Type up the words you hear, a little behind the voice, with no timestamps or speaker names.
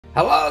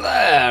Hello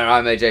there,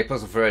 I'm AJ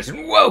PuzzleFerret,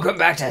 and welcome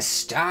back to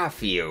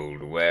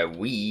Starfield, where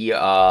we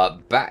are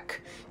back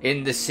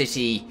in the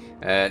city,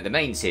 the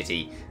main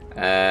city,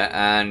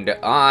 and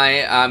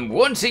I am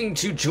wanting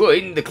to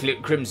join the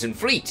Crimson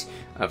Fleet.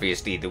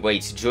 Obviously, the way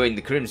to join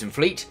the Crimson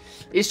Fleet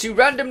is to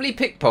randomly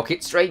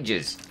pickpocket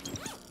strangers.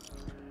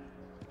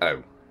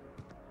 Oh.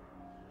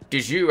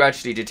 Did you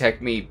actually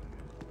detect me?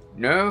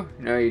 No?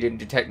 No, you didn't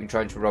detect me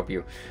trying to rob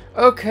you.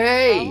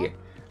 Okay,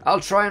 I'll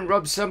try and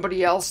rob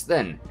somebody else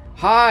then.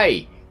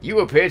 Hi, you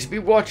appear to be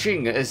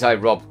watching as I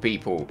rob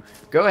people.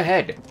 Go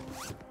ahead.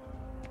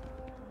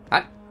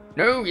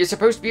 No, you're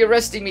supposed to be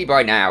arresting me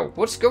by now.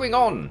 What's going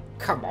on?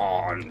 Come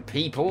on,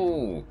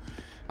 people.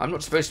 I'm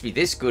not supposed to be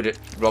this good at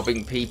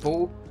robbing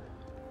people.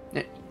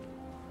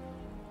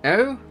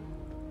 No?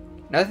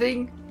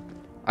 Nothing?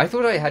 I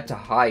thought I had to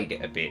hide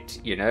a bit,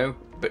 you know?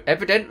 But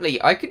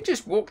evidently, I can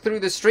just walk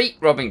through the street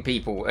robbing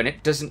people and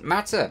it doesn't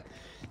matter.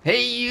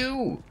 Hey,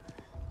 you!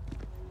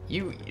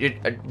 You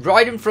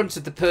right in front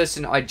of the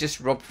person I just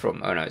robbed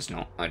from. Oh no, it's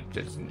not.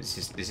 This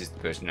is the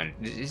person.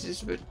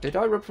 Did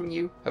I rob from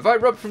you? Have I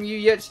robbed from you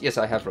yet? Yes,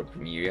 I have robbed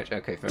from you yet.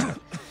 Okay, fair enough.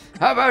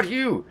 How about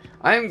you?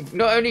 I'm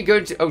not only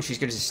going to. Oh, she's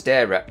going to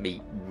stare at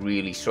me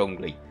really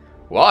strongly.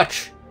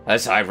 Watch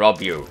as I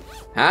rob you.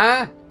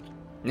 Huh?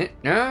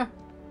 No.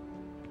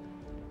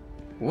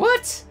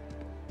 What?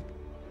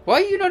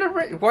 Why are you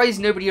not? Why is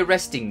nobody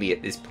arresting me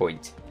at this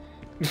point?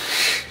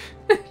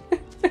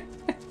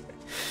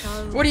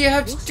 What do you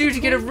have to do to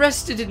get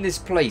arrested in this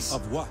place?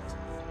 Of what?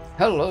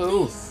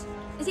 Hello.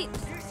 Is it?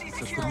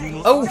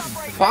 Oh,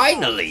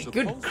 finally!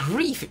 Good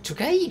grief, it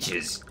took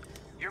ages.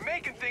 You're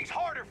making things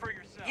harder for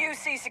yourself.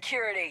 UC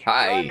security.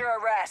 Hi. You're under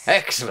arrest.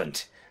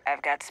 Excellent.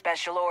 I've got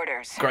special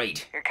orders.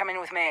 Great. You're coming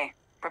with me.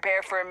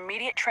 Prepare for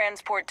immediate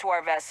transport to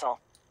our vessel.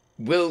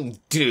 Will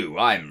do.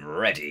 I'm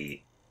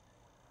ready.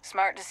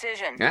 Smart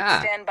decision. Ah.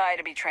 Stand by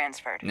to be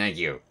transferred. Thank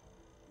you.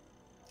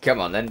 Come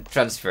on then,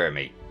 transfer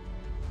me.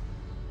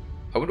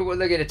 I wonder what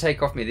they're going to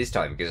take off me this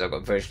time, because I've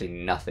got virtually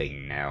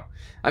nothing now.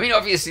 I mean,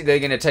 obviously they're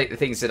going to take the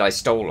things that I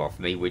stole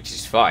off me, which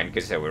is fine,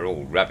 because they were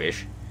all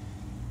rubbish.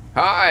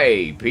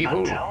 Hi, people.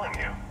 I'm telling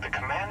you, the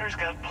commander's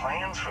got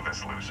plans for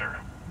this loser.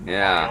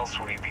 Yeah. Why else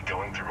would he be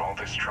going through all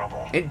this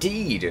trouble?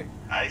 Indeed.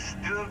 I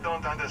still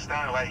don't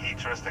understand why he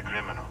trusts a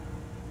criminal.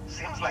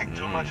 Seems like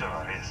too much of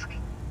a risk.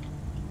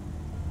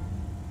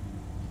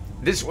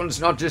 This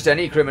one's not just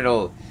any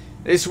criminal.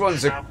 This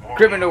one's a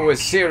criminal with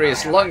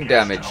serious lung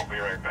damage. I'll be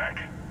right back.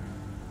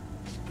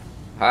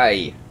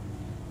 Hi.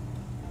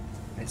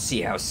 Let's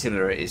see how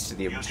similar it is to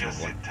the You original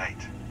just one. sit tight.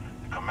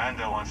 The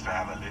commander wants to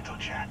have a little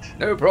chat.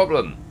 No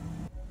problem.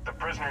 The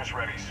prisoner's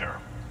ready, sir.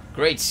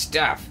 Great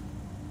stuff.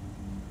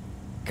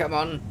 Come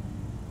on.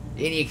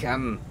 In you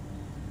come.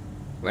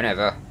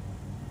 Whenever.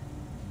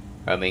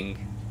 Humming.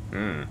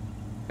 I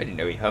didn't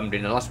know he hummed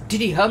in the last one.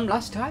 Did he hum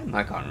last time?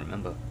 I can't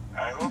remember.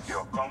 I hope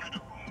you're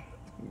comfortable.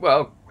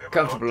 Well, We have a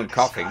comfortable lot and to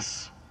coughing.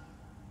 discuss.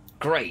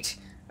 Great.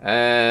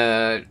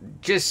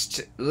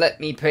 Just let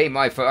me pay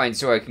my fine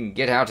so I can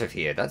get out of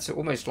here. That's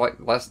almost like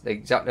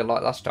exactly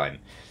like last time.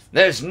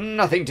 There's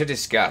nothing to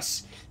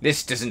discuss.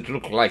 This doesn't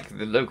look like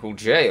the local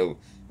jail.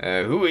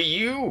 Who are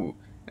you?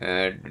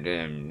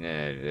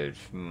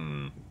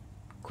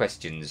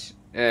 Questions.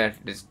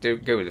 Let's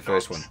go with the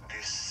first one. Not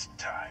this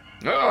time.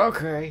 Oh,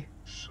 okay.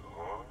 So,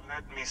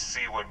 let me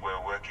see what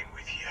we're working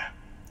with here.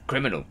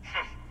 Criminal.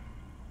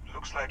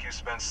 Looks like you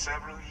spent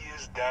several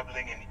years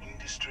dabbling in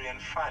industry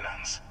and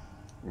finance.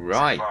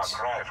 Right. It's a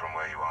far cry from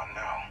where you are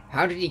now.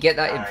 How did you get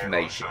that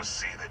information? I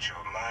also see that you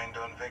mined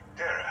on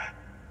Vectera,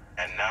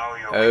 and now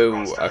you're Oh,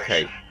 with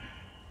okay. Constellation.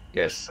 You've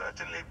Yes.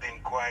 certainly been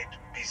quite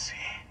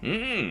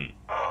busy.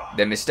 Oh,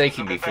 They're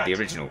mistaking look me at for the that.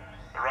 original.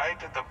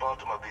 Right at the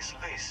bottom of this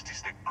list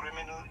is the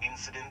criminal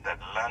incident that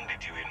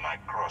landed you in my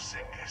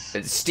crosshairs.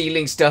 And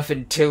stealing stuff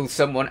until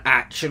someone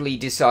actually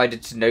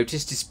decided to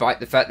notice, despite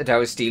the fact that I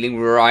was stealing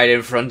right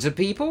in front of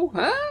people?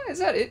 Huh? Is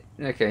that it?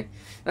 Okay.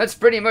 That's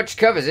pretty much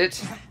covers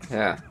it.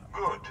 Yeah.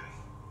 Good.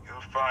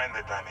 You'll find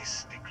that I'm a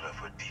stickler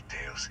for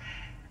details,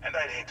 and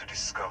I'd hate to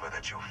discover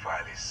that your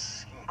file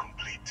is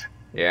incomplete.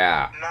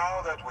 Yeah.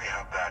 Now that we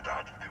have that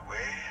out of the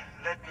way,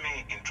 let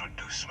me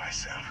introduce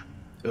myself.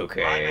 My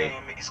Okay.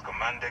 name is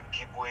Commander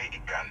Kibwe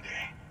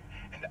Ikande,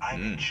 and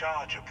I'm in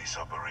charge of this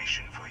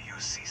operation for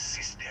UC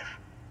Sysdef.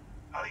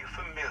 Are you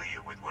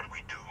familiar with what we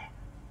do?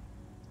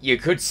 You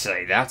could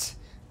say that.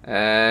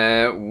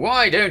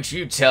 Why don't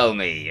you tell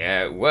me?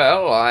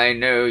 Well, I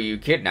know you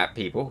kidnap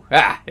people.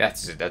 Ah,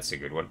 that's a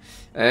good one.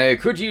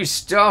 Could you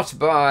start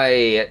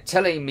by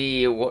telling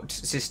me what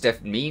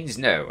Sysdef means?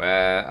 No,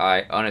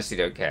 I honestly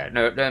don't care.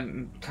 No,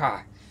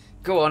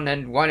 go on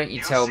then. Why don't you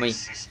tell me?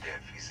 UC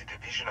Sysdef is a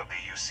division of the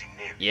UC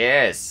Navy.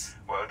 Yes.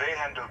 Well, they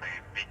handle the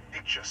big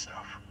picture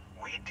stuff.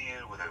 We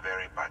deal with a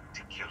very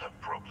particular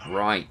problem.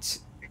 Right.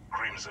 The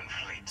Crimson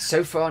Fleet.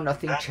 So far,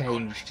 nothing That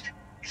changed. conflict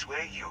is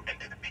where you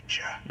enter the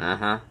picture.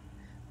 Uh-huh.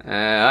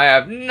 I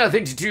have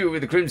nothing to do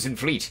with the Crimson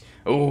Fleet.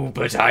 Oh,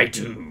 but I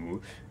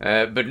do.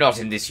 But not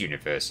in this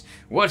universe.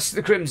 What's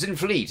the Crimson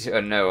Fleet?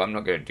 No, I'm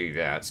not going to do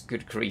that.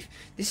 Good grief.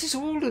 This is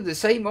all of the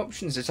same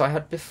options that I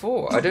had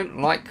before. I don't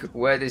like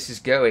where this is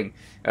going.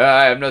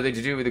 I have nothing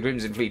to do with the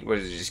Crimson Fleet. Where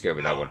does it just go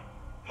with that one?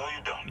 No,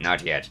 you don't.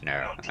 Not yet,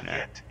 no. Not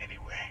yet,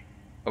 anyway.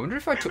 I wonder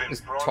if I took the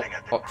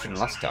top option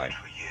last time.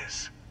 For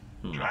years,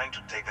 trying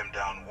to take them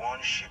down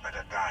one ship at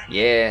a time.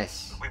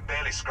 Yes. We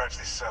barely scratched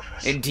the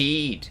surface.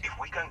 Indeed. If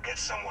we can get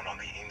someone on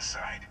the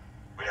inside,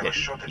 we have a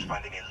shot at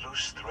finding a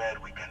loose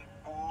thread we can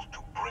pull to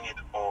bring it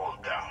all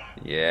down.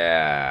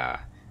 Yeah.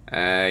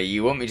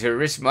 You want me to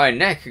risk my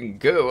neck and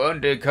go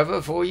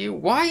undercover for you?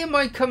 Why am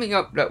I coming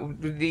up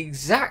with the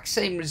exact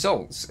same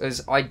results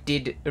as I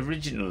did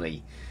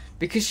originally?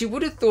 Because you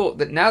would have thought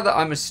that now that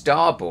I'm a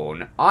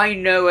Starborn, I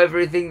know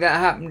everything that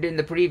happened in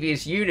the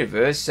previous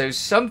universe, so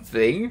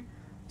something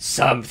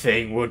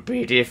would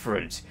be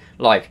different.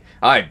 Like,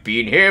 I've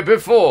been here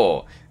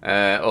before,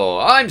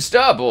 or I'm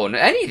Starborn,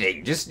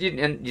 anything,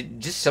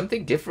 just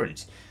something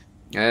different.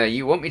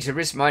 You want me to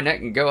risk my neck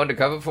and go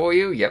undercover for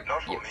you? Yep,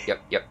 Not for me.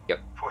 Yep.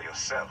 For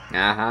yourself.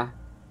 Uh-huh.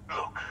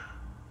 Look,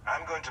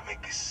 I'm going to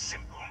make this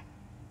simple.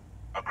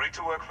 Agree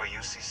to work for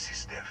UC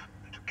Sysdef,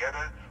 and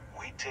together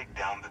we take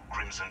down the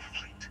Crimson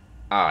Fleet.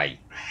 Aye.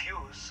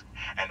 Refuse,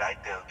 and I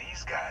tell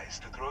these guys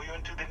to throw you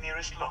into the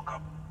nearest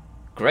lockup.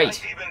 Great.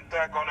 Might even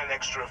tack on an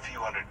extra few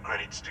hundred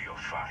credits to your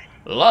fine.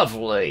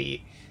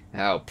 Lovely.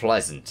 How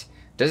pleasant.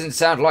 Doesn't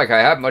sound like I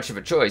have much of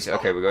a choice.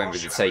 Okay, we're going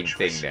with the same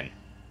thing then.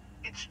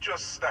 It's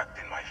just stacked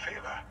in my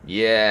favor.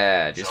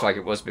 Yeah, just like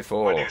it was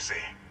before. What do you say?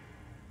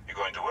 You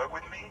going to work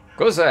with me? Of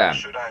course I am. Or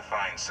should I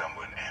find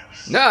someone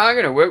else? No, I'm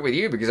going to work with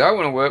you because I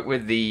want to work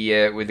with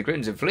the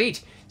Crimson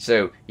Fleet.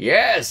 So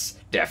yes,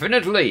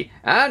 definitely,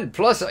 and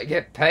plus I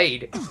get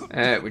paid,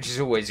 which is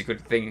always a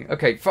good thing.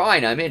 Okay,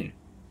 fine, I'm in.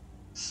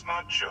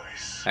 Smart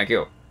choice. Thank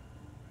you.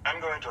 I'm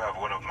going to have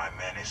one of my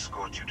men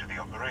escort you to the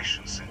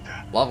operations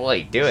center.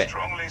 Lovely, do it.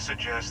 Strongly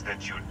suggest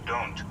that you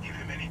don't give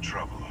him any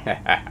trouble.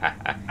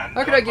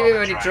 How could I give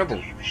him any trouble?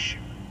 To leave the ship.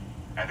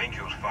 I think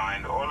you'll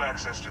find all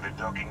access to the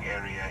docking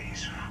area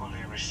is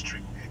fully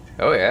restricted.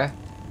 Oh yeah.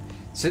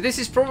 So this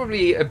is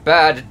probably a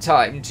bad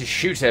time to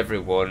shoot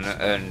everyone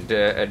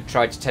and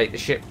try to take the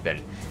ship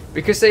then,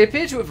 because they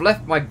appear to have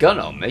left my gun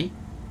on me.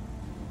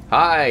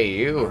 Hi,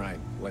 you. All right,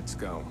 let's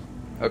go.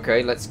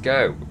 Okay, let's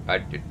go.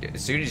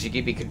 As soon as you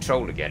give me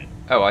control again.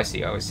 Oh, I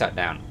see. I was sat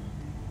down.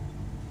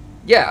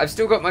 Yeah, I've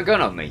still got my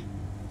gun on me.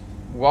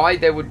 Why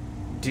they would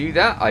do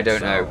that, I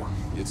don't know.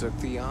 You took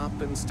the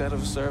op instead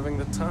of serving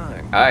the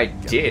time. I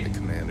Got did. The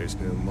commander's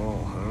new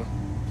mole, huh?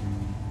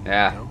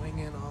 Yeah. Going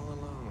in all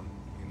alone.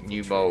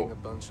 New mole. A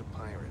bunch of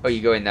pirates. Oh,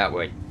 you're going that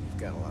way. You've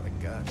got a lot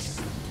of guts.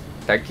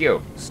 Thank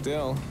you.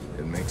 Still,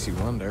 it makes you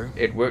wonder.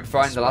 It worked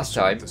fine the last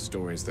time. The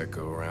stories that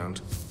go around.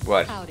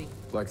 What? Howdy.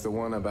 Like the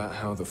one about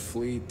how the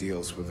fleet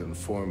deals with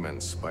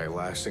informants by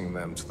lashing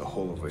them to the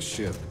hull of a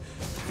ship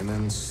and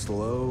then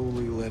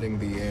slowly letting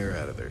the air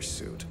out of their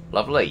suit.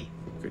 Lovely.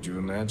 Could you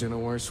imagine a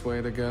worse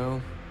way to go?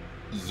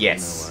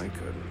 Yes. No, I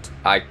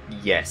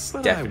couldn't. Yes,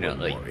 But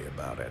definitely. I wouldn't worry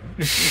about it.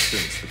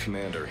 Since the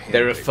commander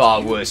There are handpicked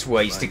far you, worse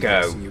ways to I'm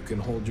go. guessing you can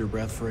hold your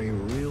breath for a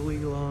really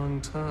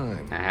long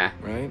time. Uh-huh.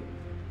 Right?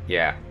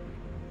 Yeah.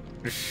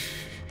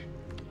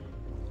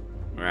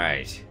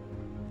 Right.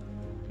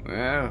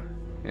 Well,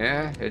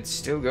 yeah, it's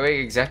still going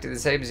exactly the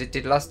same as it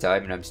did last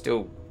time, and I'm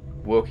still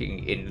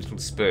walking in little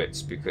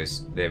spurts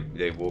because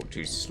they walk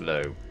too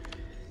slow.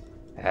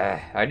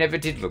 I never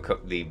did look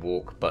up the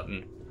walk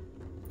button,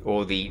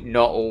 or the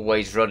not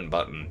always run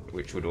button,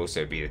 which would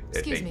also be a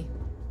Excuse thing. me.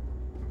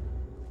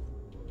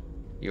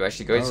 You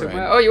actually going All somewhere?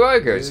 right. Oh, you are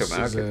going This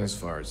somewhere. is Okay. as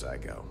far as I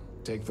go.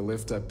 Take the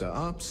lift up to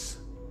Ops.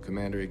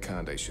 Commander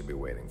Ikande should be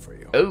waiting for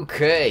you.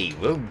 Okay,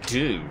 will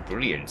do.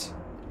 Brilliant.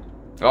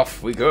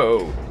 Off we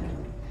go.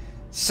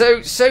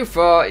 So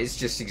far it's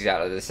just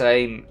exactly the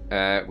same,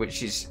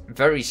 which is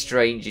very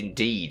strange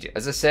indeed.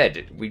 As I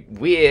said,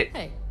 we're...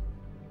 Hey.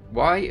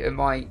 Why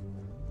am I,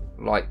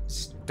 like,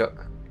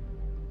 stuck?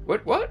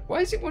 What?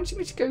 Why is it wanting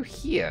me to go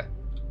here?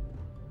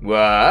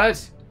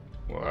 What?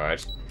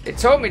 It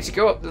told me to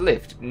go up the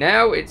lift.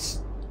 Now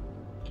it's...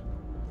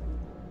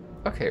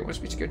 Okay, it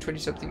wants me to go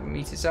 20-something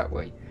meters that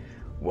way.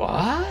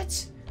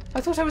 What? I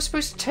thought I was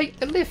supposed to take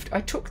the lift.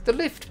 I took the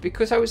lift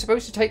because I was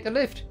supposed to take the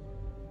lift.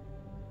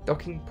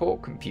 Docking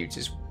port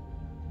computers.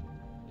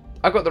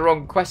 I've got the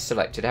wrong quest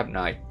selected, haven't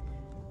I?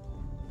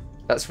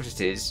 That's what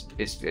it is.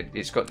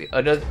 It's got the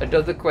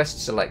another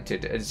quest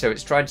selected, and so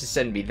it's trying to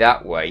send me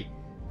that way.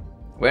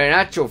 Where in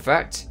actual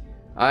fact,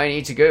 I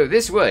need to go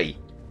this way.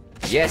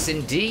 Yes,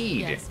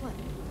 indeed. Yes,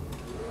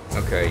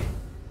 what? Okay.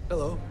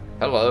 Hello.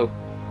 Hello.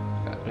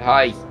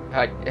 Hi.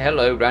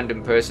 Hello,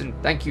 random person.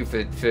 Thank you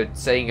for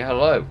saying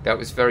hello. That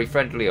was very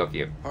friendly of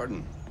you.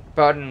 Pardon.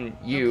 Pardon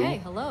you. Okay,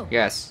 hello.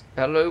 Yes.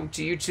 Hello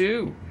to you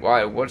too.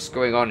 Why? What's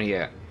going on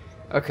here?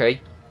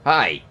 Okay.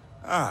 Hi.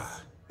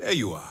 Ah, there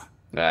you are.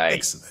 Hi.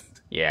 Excellent.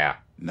 Yeah.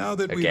 Now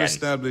that we've Again.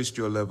 established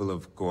your level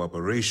of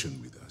cooperation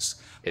with us,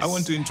 I It's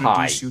want to high.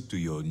 introduce you to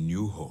your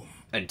new home.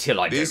 Until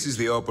I This don't. is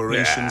the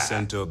operation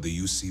center of the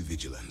UC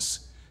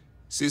Vigilance.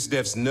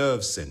 Sysdef's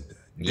nerve center,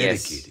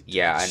 Yes. dedicated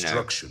Yeah, to I the know.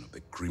 destruction of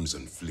the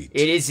Crimson Fleet.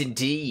 It is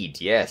indeed,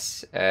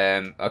 yes.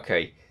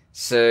 Okay.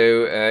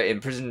 So,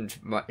 imprisoned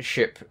my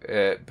ship,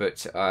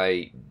 but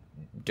I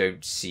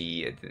don't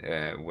see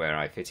where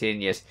I fit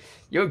in. Yes.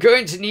 You're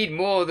going to need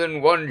more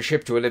than one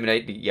ship to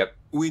eliminate the... Yep.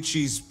 Which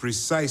is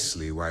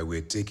precisely why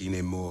we're taking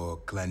a more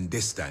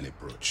clandestine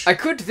approach. I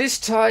could this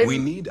time We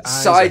need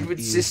eyes side and with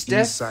ears Sysdef.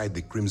 inside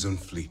the Crimson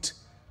Fleet.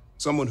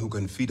 Someone who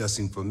can feed us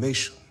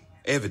information,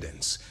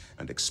 evidence,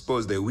 and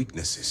expose their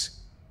weaknesses.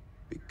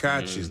 The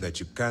catch is that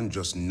you can't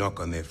just knock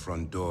on their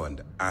front door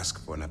and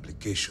ask for an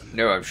application.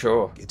 No, I'm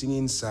sure. Getting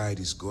inside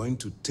is going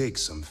to take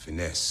some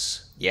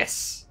finesse.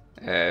 Yes.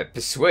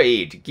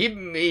 Persuade. Get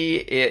me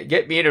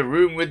in a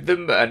room with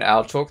them and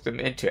I'll talk them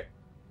into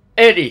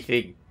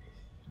anything.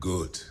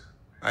 Good.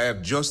 I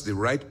have just the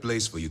right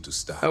place for you to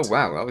start. Oh,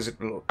 wow. That was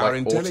like Our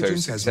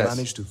intelligence has auto-success.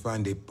 managed to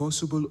find a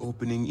possible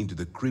opening into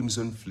the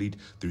Crimson Fleet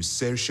through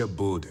Saoirse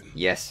Bowden,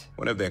 Yes.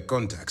 one of their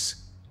contacts.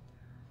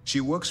 She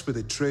works for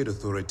the Trade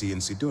Authority in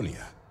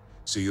Sidonia,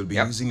 so you'll be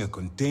Yep. using a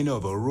container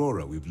of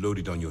Aurora we've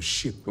loaded on your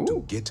ship Ooh.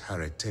 to get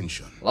her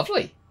attention.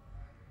 Lovely.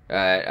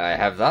 I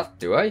have that,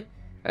 do I?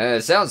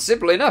 Sounds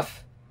simple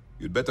enough.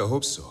 You'd better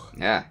hope so.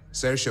 Yeah,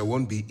 Saoirse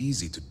won't be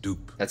easy to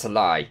dupe. that's a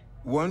lie.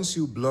 Once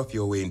you bluff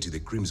your way into the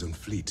Crimson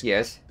Fleet,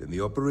 Yes. then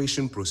the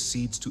operation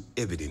proceeds to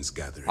evidence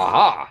gathering.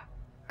 Aha!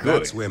 Good.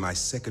 That's where my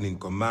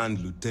second-in-command,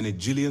 Lieutenant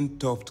Gillian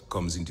Toft,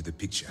 comes into the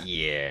picture.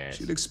 Yes.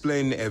 She'll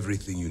explain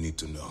everything you need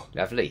to know.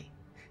 Lovely.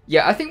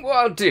 Yeah, I think what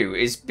I'll do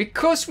is,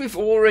 because we've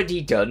already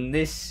done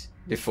this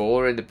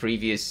before in the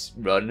previous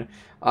run,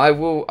 I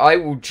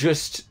will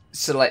just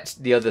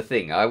select the other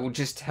thing. I will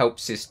just help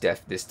Sysdef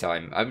this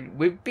time. I mean,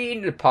 we've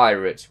been a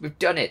pirate. We've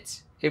done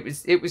it.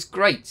 It was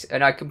great,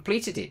 and I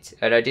completed it,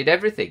 and I did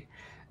everything.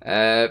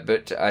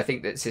 But I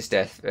think that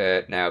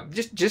Sysdef now,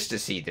 just to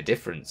see the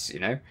difference, you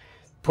know,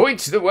 point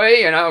the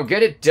way, and I'll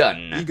get it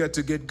done. Eager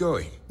to get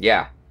going?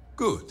 Yeah,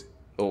 Good.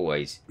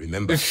 always.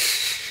 Remember,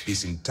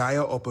 this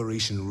entire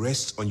operation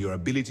rests on your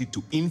ability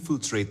to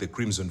infiltrate the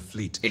Crimson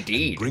Fleet.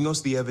 Indeed. And bring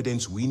us the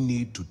evidence we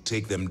need to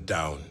take them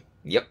down.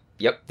 Yep.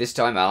 This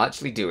time I'll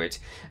actually do it.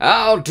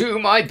 I'll do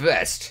my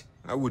best.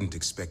 I wouldn't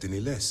expect any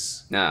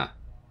less. Nah,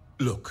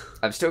 Look,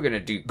 I'm still gonna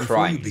do before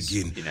crimes.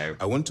 you begin, you know.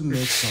 I want to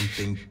make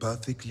something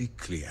perfectly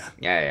clear.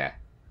 Yeah.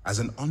 As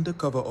an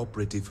undercover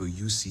operative for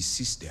UC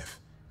Sysdef,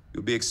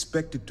 you'll be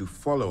expected to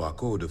follow our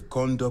code of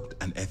conduct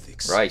and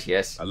ethics. Right.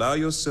 Yes. Allow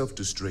yourself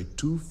to stray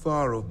too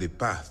far off the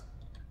path,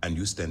 and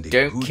you stand a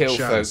Don't good kill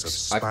chance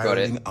folks. of I've got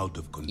it. spiraling out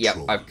of control. Yep.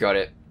 I've got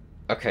it.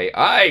 Okay.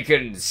 I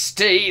can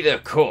stay the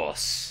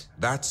course.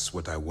 That's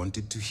what I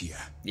wanted to hear.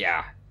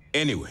 Yeah.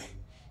 Anyway,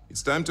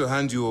 it's time to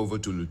hand you over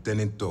to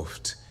Lieutenant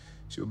Toft.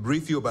 She'll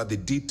brief you about the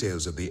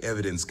details of the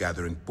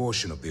evidence-gathering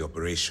portion of the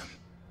operation.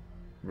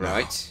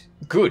 Right.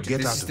 Good. get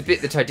This out is of the bit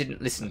here. that I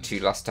didn't listen to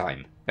last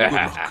time. Good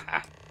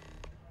luck.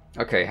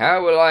 Okay.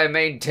 How will I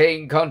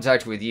maintain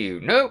contact with you?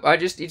 No, I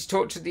just need to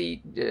talk to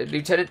the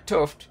Lieutenant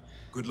Toft.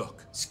 Good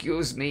luck.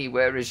 Excuse me.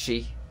 Where is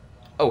she?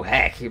 Oh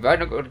heck! Have I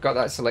not got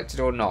that selected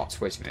or not?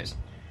 Wait a minute.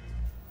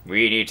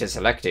 We need to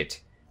select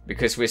it.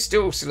 Because we're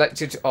still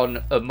selected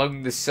on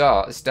Among the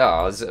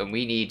Stars, and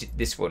we need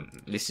this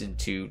one. Listen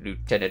to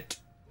Lieutenant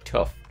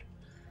Tuft.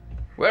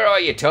 Where are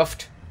you,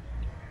 Tuft?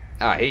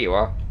 Ah, here you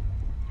are.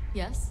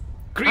 Yes?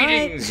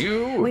 Greetings,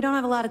 you! We don't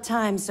have a lot of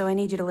time, so I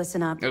need you to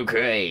listen up.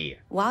 Okay.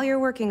 While you're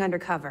working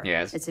undercover,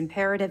 Yes. it's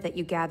imperative that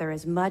you gather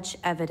as much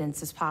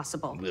evidence as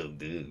possible. Will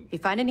do. If you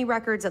find any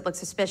records that look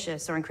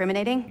suspicious or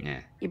incriminating, Yeah.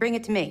 you bring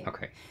it to me.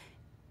 Okay.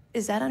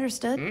 Is that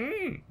understood?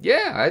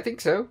 Yeah, I think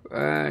so.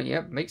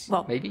 Yeah,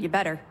 Well, maybe. you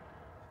better.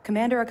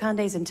 Commander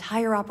Akande's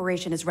entire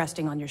operation is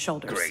resting on your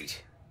shoulders.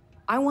 Great.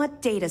 I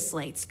want data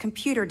slates,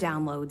 computer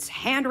downloads,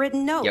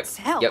 handwritten notes.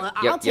 Yep, Hell, yep,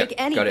 I'll yep, take got it.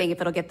 anything if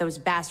it'll get those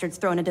bastards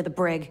thrown into the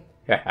brig.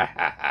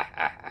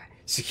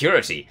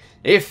 Security.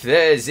 If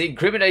there's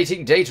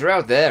incriminating data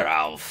out there,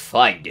 I'll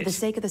find For the it.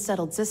 sake of the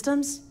settled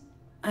systems,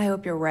 I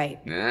hope you're right.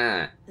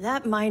 Ah,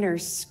 That minor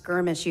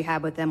skirmish you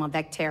had with them on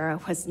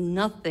Vectera was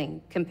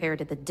nothing compared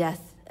to the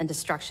death and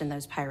destruction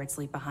those pirates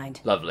leave behind.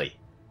 lovely.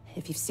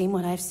 If you've seen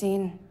what I've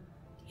seen,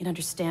 you'd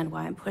understand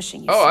why I'm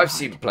pushing you Oh, so I've hard.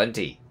 seen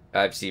plenty.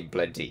 I've seen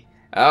plenty.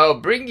 I'll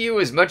bring you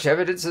as much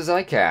evidence as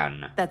I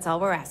can. That's all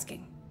we're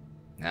asking.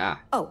 Ah,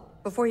 Oh,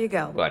 before you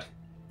go, what?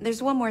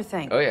 there's one more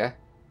thing. Oh, yeah.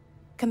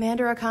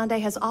 Commander Akande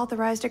has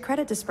authorized a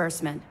credit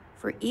disbursement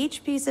for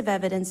each piece of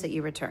evidence that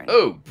you return.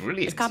 Oh, As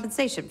brilliant.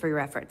 compensation for your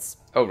efforts.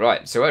 Oh,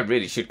 right. So I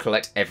really should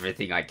collect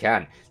everything I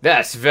can.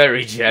 That's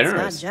very It's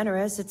generous. not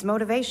generous, it's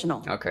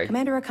motivational. Okay.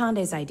 Commander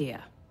Akande's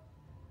idea.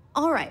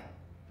 All right.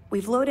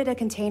 We've loaded a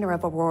container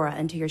of Aurora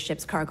into your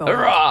ship's cargo. hold.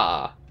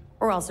 Hurrah!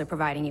 We're also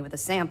providing you with a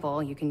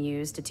sample you can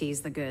use to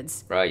tease the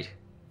goods. Right.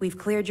 We've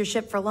cleared your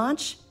ship for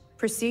launch.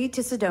 Proceed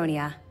to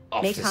Sidonia.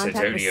 Off Make to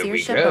contact with Sidonia we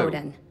Saoirse go.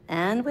 Bowden.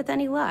 And with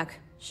any luck,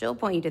 she'll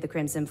point you to the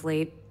Crimson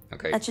Fleet.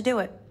 Okay. That should do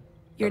it.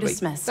 You're Lovely.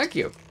 dismissed. Thank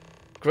you.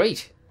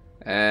 Great.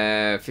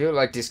 Feel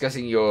like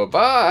discussing your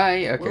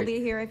bye. Okay. We'll be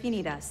here if you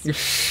need us.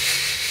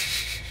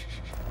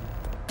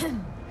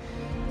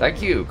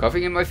 Thank you.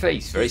 Coughing in my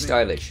face. Very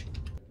stylish.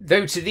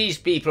 Though to these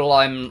people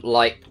I'm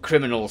like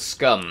criminal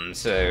scum,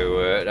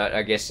 so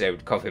I guess they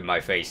would cough in my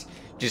face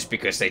just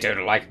because they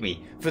don't like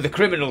me for the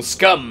criminal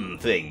scum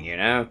thing, you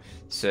know?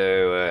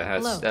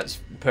 So that's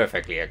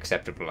perfectly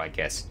acceptable, I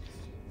guess.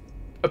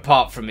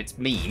 Apart from it's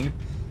mean.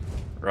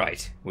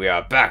 Right, we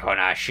are back on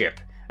our ship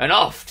and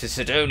off to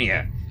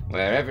Cydonia,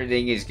 where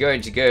everything is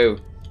going to go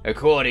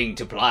according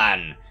to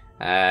plan.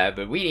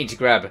 But we need to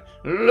grab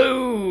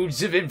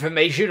loads of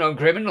information on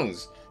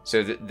criminals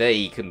so that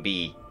they can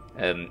be,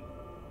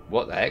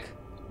 what the heck?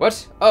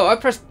 What? Oh, I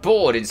pressed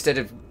board instead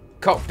of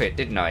cockpit,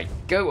 didn't I?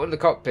 Go on the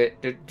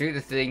cockpit, do the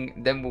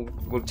thing, then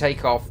we'll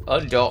take off,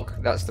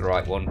 undock. That's the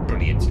right one.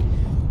 Brilliant.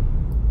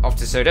 Off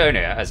to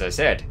Cydonia, as I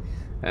said.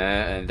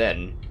 And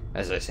then,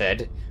 as I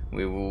said,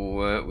 we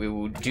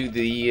will do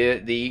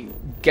the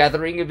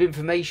gathering of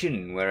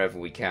information wherever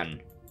we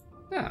can.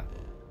 Ah.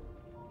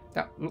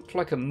 That looked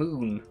like a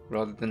moon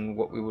rather than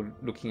what we were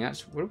looking at.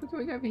 Where are we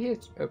going over here?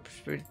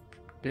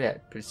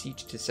 Proceed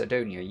to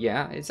Cydonia.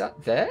 Yeah, is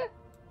that there?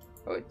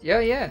 Oh,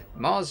 yeah.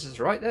 Mars is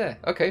right there.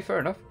 Okay, fair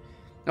enough.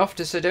 Off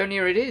to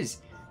Cydonia it is.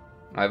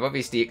 I've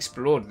obviously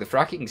explored the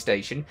fracking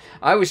station.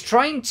 I was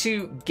trying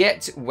to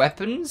get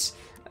weapons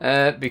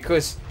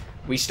because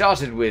we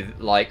started with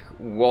like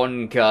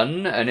one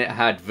gun and it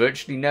had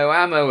virtually no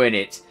ammo in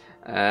it.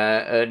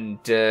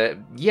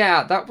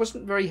 Yeah, that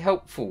wasn't very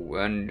helpful,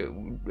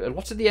 and a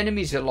lot of the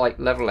enemies are like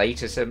level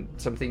 8 or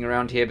something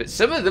around here, but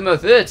some of them are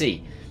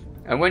 30,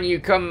 and when you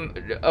come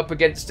up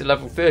against a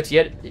level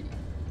 30,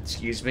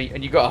 excuse me,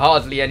 and you've got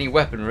hardly any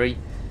weaponry,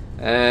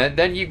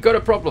 then you've got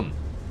a problem.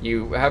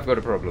 You have got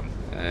a problem,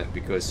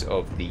 because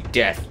of the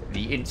death,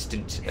 the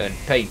instant and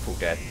painful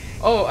death.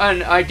 Oh,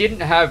 and I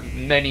didn't have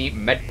many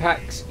med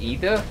packs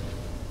either,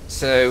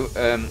 so,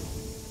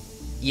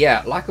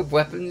 yeah, lack of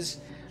weapons,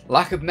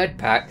 lack of med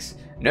packs,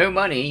 no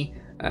money,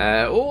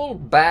 all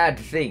bad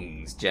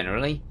things,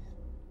 generally.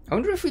 I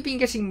wonder if we've been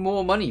getting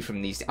more money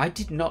from these. I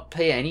did not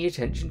pay any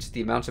attention to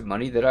the amount of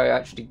money that I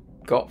actually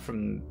got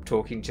from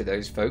talking to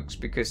those folks,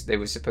 because they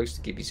were supposed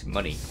to give me some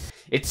money.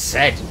 They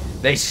said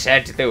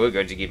they were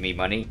going to give me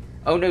money.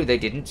 Oh no, they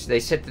didn't.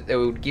 They said that they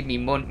would give me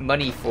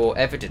money for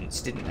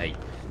evidence, didn't they?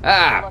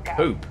 Ah,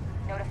 poop.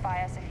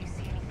 Notify us if you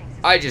see anything.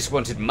 I just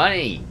wanted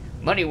money.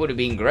 Money would have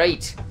been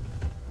great.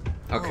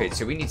 Okay,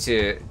 so we need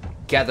to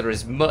gather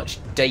as much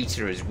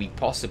data as we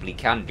possibly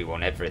can do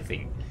on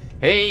everything.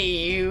 Hey,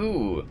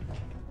 you!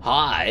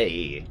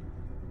 Hi!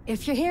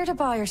 If you're here to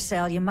buy or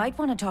sell, you might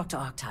want to talk to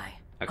Octai.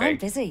 Okay. I'm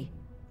busy.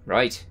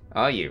 Right,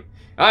 are you?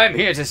 I'm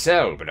here to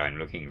sell, but I'm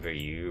looking for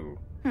you.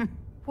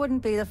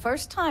 Wouldn't be the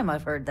first time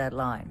I've heard that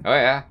line. Oh,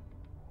 yeah?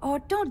 Oh,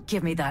 don't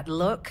give me that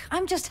look.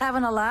 I'm just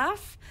having a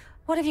laugh.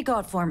 What have you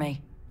got for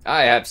me?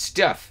 I have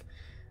stuff.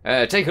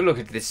 Take a look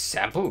at this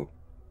sample.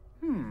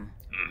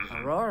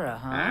 Aurora,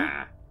 huh?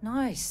 Ah,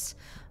 Nice.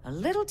 A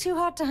little too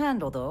hot to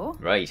handle, though.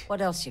 right.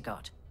 What else you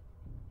got?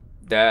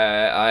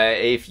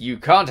 If you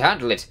can't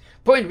handle it,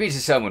 point me to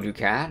someone who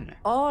can.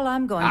 All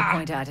I'm going to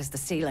point at is the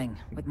ceiling,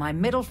 with my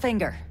middle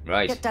finger.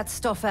 Right. Get that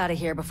stuff out of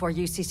here before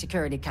UC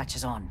security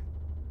catches on.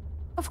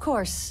 Of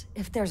course,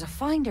 if there's a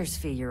finder's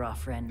fee you're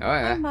offering, Oh,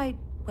 yeah. I might,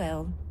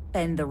 well,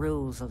 bend the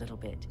rules a little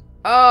bit.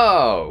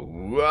 Oh,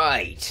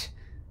 right.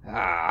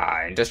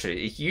 Ah, industrial.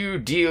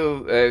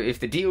 If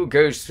the deal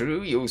goes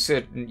through, you're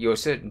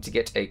certain to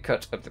get a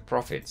cut of the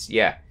profits.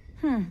 Yeah.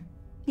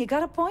 You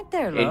got a point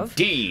there, love.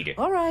 Indeed.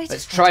 All right.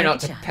 Let's I'll try take not a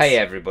to chance. pay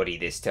everybody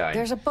this time.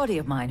 There's a buddy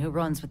of mine who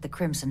runs with the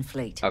Crimson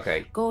Fleet.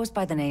 Okay. Goes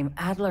by the name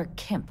Adler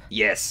Kemp.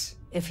 Yes.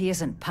 If he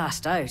isn't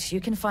passed out,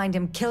 you can find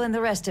him killing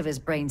the rest of his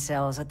brain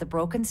cells at the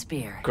Broken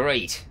Spear.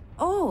 Great.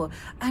 Oh,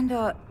 and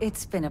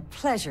it's been a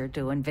pleasure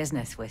doing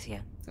business with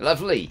you.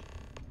 Lovely.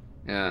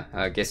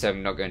 I guess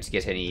I'm not going to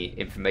get any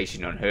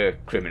information on her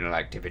criminal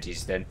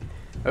activities then.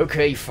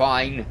 Okay,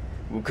 fine.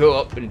 We'll go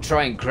up and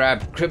try and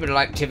grab criminal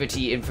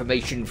activity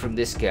information from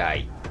this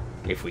guy,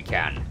 if we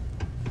can.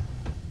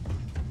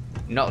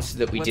 Not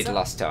that we did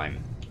last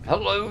time.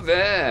 Hello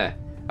there!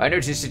 I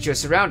noticed that you're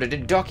surrounded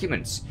in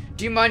documents.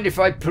 Do you mind if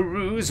I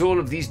peruse all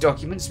of these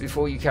documents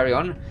before you carry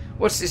on?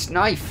 What's this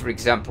knife, for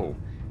example?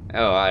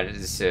 Oh,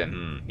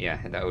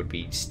 yeah, that would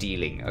be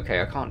stealing.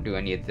 Okay, I can't do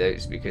any of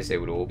those because they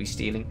would all be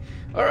stealing.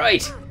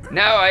 Alright,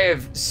 now I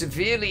have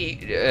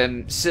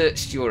severely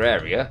searched your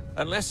area.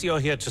 Unless you're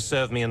here to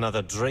serve me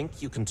another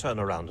drink, you can turn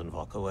around and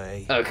walk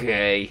away.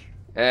 Okay,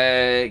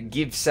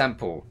 give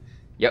sample.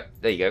 Yep,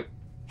 there you go.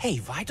 Hey,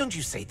 why don't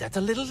you say that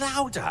a little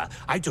louder?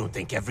 I don't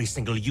think every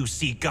single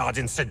UC guard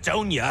in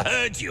Cydonia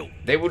heard you.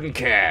 They wouldn't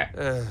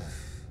care.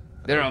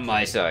 They're on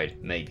my side,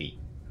 maybe.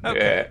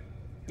 Okay.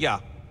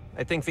 Yeah,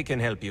 I think we can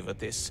help you with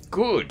this.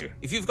 Good.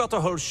 If you've got a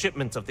whole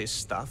shipment of this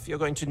stuff, you're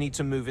going to need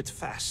to move it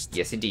fast.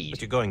 Yes, indeed.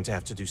 But you're going to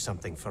have to do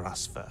something for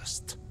us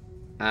first.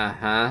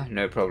 Uh-huh,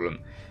 no problem.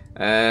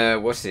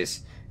 What's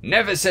this?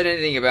 Never said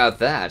anything about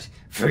that.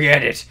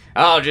 Forget it.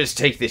 I'll just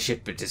take the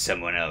shipment to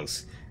someone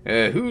else.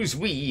 Who's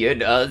we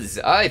and us?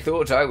 I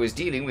thought I was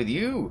dealing with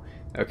you.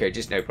 Okay,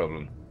 just no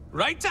problem.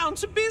 Right down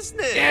to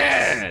business!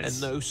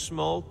 Yes! And no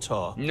small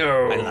talk.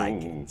 No. I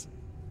like it.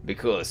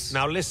 Because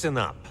Now listen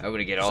up. I want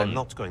to get 'cause on. I'm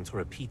not going to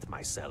repeat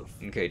myself.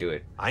 Okay, do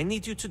it. I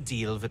need you to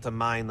deal with a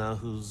miner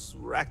who's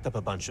racked up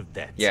a bunch of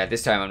debts. Yeah,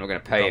 this time I'm not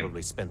going to pay him.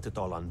 Probably spent it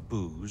all on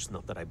booze,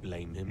 not that I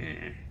blame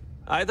him.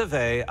 Either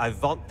way, I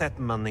want that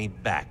money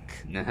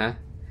back. Uh-huh.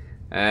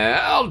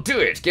 I'll do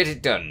it. Get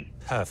it done.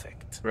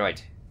 Perfect.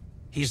 Right.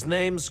 His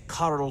name's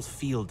Carl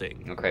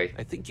Fielding. Okay.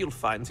 I think you'll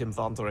find him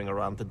wandering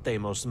around the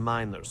Deimos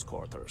miners'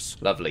 quarters.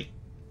 Lovely.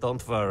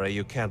 Don't worry,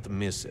 you can't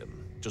miss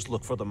him. Just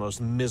look for the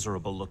most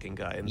miserable-looking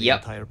guy in the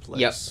Yep. entire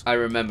place. Yep. I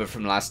remember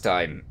from last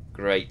time.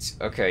 Great.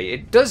 Okay.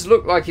 It does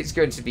look like it's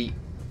going to be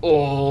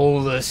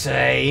all the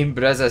same,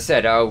 but as I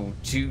said, I'll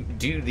do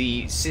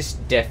the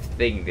Sysdef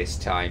thing this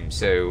time,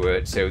 so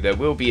there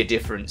will be a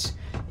difference,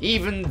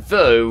 even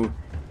though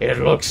it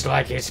looks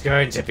like it's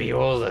going to be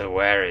all the...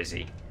 Where is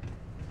he?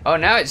 Oh,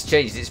 now it's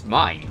changed its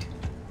mind.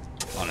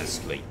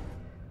 Honestly.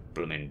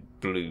 Bloomin'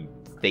 blue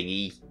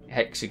thingy.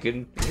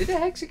 Hexagon. Is it a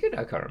hexagon?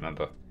 I can't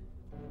remember.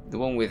 The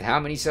one with how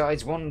many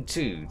sides? 1,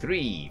 2,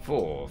 3,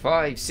 4,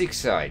 5, 6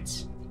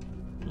 sides.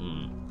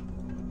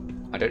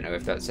 I don't know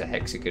if that's a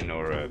hexagon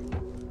or a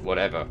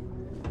whatever.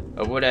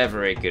 A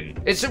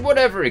whatever-igon. It's a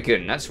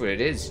whatever-igon, that's what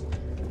it is.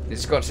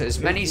 It's got as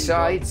many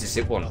sides as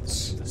it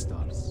wants.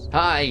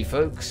 Hi,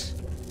 folks.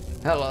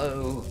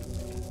 Hello.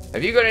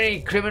 Have you got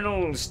any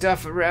criminal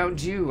stuff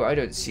around you? I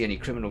don't see any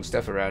criminal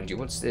stuff around you.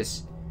 What's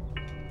this?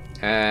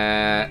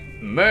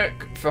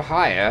 Merc for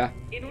hire.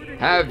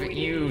 Have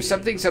you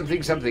something?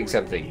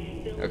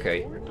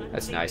 Okay,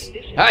 that's nice.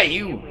 Hi,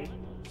 you!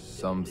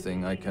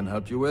 Something I can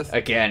help you with?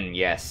 Again,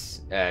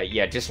 yes.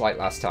 Yeah, just like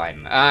last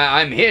time.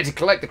 I'm here to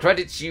collect the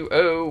credits you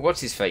owe.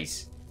 What's his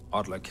face?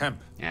 Adler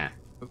Kemp. Yeah.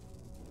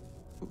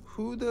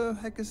 Who the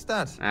heck is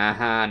that?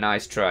 Aha,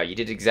 nice try. You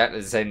did exactly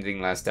the same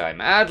thing last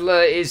time.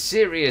 Adler is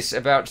serious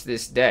about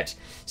this debt,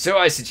 so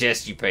I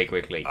suggest you pay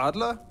quickly.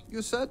 Adler,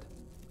 you said?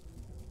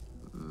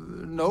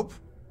 Nope.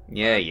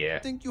 Yeah. I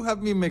think you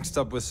have me mixed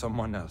up with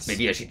someone else.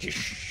 Maybe I should just...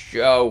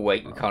 Oh,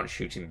 wait, we can't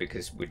shoot him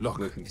because we're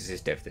working for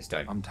Sysdef this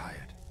time. I'm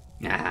tired.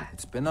 Ah.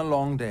 It's been a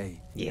long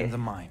day in the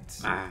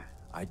mines.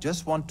 I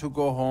just want to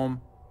go home,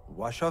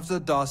 wash off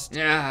the dust,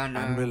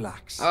 and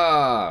relax.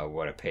 Oh,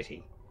 what a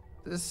pity.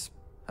 This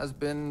has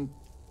been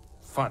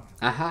fun.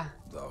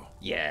 Though.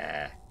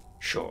 Yeah,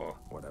 sure.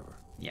 Whatever.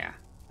 Yeah.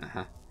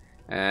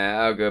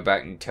 I'll go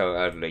back and tell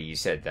Adler you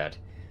said that.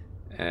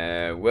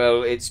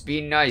 Well, it's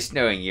been nice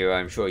knowing you.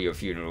 I'm sure your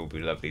funeral will be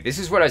lovely. This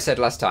is what I said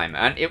last time,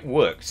 and it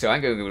worked, so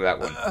I'm going to go with that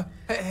one.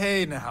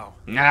 Hey now.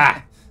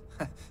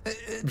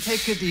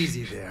 Take it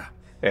easy there.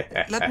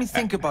 Let me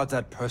think about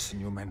that person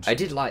you mentioned. I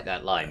did like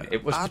that line.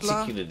 It was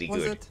Adler, particularly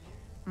was good.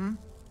 It?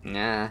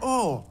 Nah.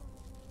 Oh,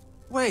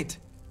 wait.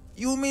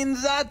 You mean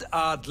that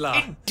Adler?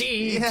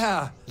 Indeed.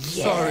 Yeah.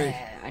 Sorry.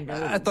 I know.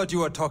 I thought you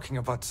were talking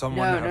about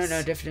someone else.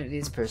 No, definitely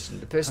this person.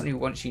 The person who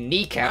wants you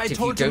kneecapped if you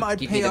told him don't I'd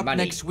give me pay the up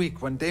money. next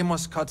week when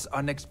Deimos cuts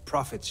our next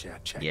profit share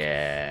check.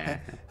 Yeah.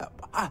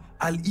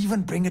 I'll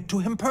even bring it to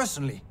him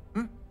personally.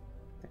 I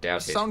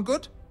doubt it. Sound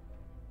good?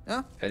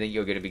 Yeah? I think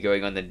you're going to be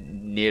going on the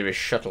nearest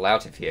shuttle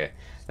out of here.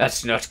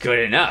 That's not good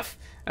enough.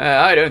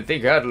 I don't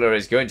think Adler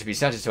is going to be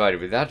satisfied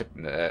with that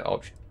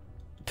option.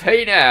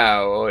 Pay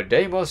now, or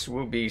Deimos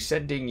will be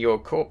sending your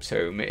corpse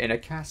home in a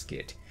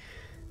casket.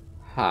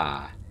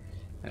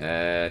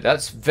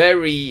 That's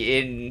very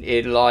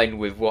in line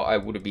with what I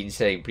would have been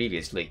saying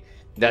previously.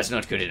 That's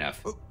not good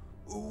enough.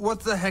 What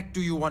the heck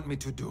do you want me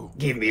to do?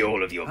 Give me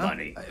all of your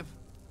money.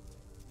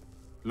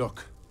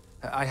 Look,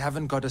 I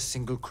haven't got a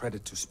single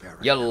credit to spare.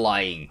 You're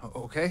lying.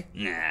 Okay?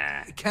 Nah.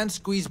 I can't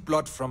squeeze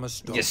blood from a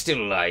stone. You're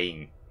still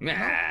lying.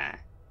 Nah.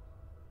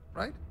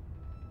 Right?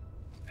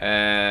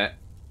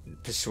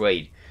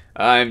 Persuade.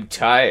 I'm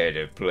tired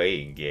of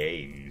playing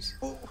games.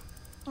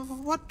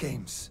 What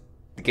games?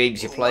 The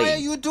games you play. Why are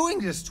you doing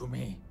this to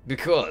me?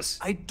 Because.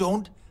 I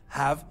don't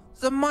have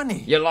the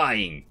money. You're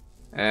lying.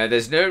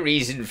 There's no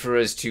reason for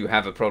us to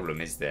have a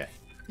problem, is there?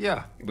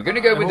 Yeah. We're going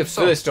to go with the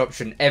first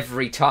option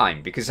every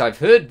time, because I've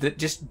heard that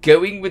just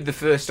going with the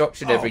first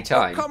option every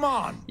time, come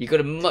on, you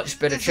got a much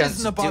better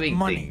chance of doing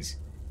money. things.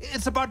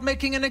 It's about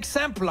making an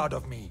example out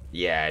of me.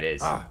 Yeah, it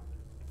is.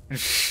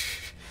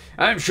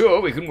 I'm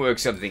sure we can work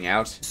something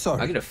out. Sorry,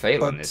 I'm going to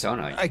fail on this,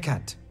 aren't I? I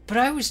can't. But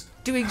I was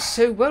doing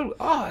so well.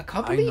 Oh, I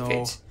can't believe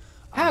it.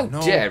 How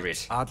dare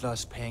it?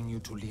 Adler's paying you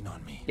to lean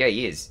on me. Yeah,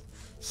 he is.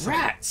 So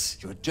Rats!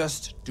 You're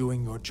just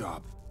doing your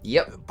job.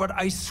 Yep. But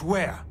I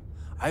swear,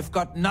 I've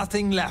got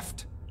nothing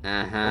left.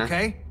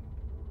 Okay?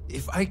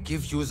 If I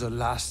give you the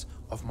last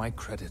of my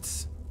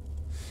credits,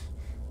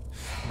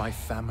 my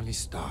family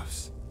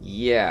starves.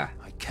 Yeah.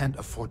 I can't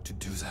afford to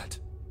do that.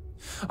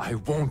 I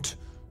won't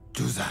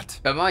do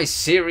that. Am I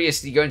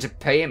seriously going to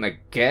pay him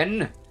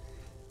again?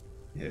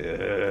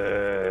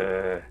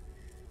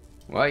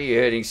 Why are you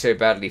hurting so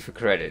badly for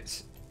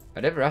credits?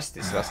 I never asked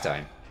this last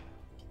time.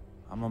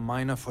 I'm a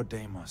miner for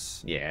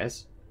Deimos.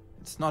 Yes?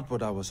 It's not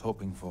what I was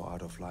hoping for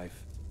out of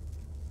life.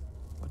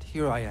 But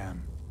here I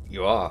am.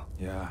 You are?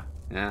 Yeah.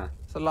 Yeah.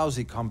 It's a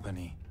lousy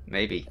company.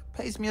 Maybe. It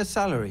pays me a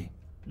salary.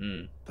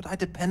 But I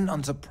depend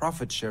on the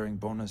profit-sharing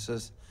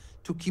bonuses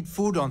to keep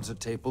food on the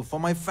table for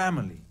my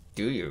family.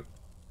 Do you?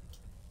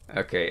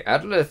 Okay,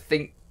 Adler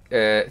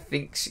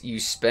thinks you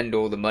spend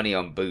all the money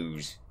on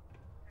booze.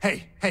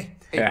 Hey,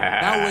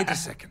 now wait a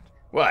second.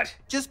 What?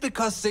 Just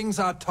because things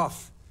are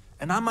tough,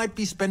 and I might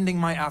be spending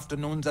my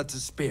afternoons at the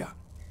Spear,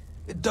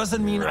 it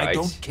doesn't mean I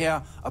don't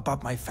care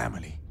about my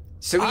family.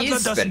 So he Adler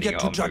is doesn't spending get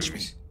to on judge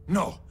booze. me.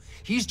 No,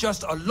 he's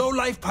just a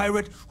low-life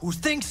pirate who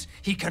thinks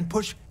he can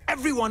push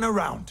everyone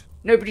around.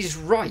 No, but he's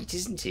right,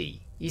 isn't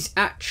he? He's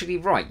actually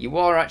right. You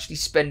are actually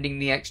spending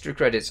the extra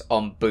credits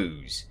on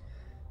booze.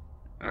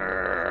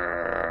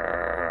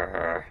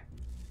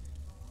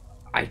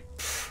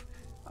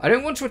 I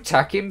don't want to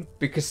attack him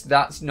because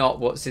that's not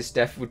what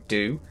Sysdef would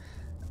do.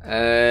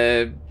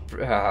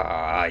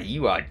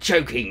 You are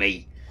joking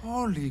me.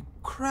 Holy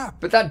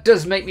crap. But that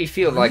does make me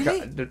feel Really?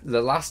 like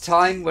the last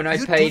time when I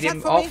You paid do that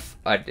him for off,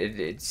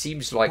 it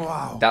seems like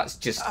Wow. that's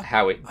just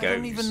how it goes. I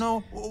don't even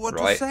know what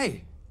to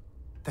say.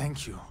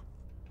 Thank you.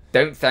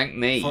 Don't thank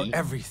me. For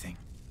everything.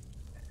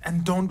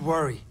 And don't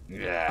worry.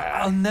 Yeah.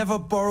 I'll never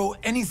borrow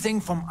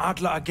anything from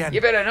Adler again. You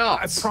better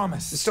not. I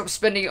promise. Stop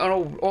spending it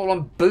on all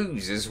on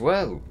booze as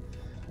well.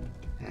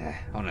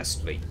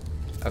 Honestly.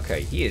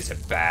 Okay, he is a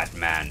bad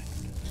man.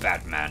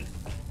 Bad man.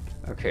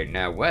 Okay,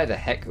 now where the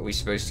heck are we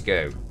supposed to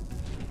go?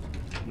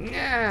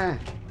 Yeah.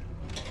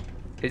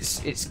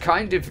 It's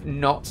kind of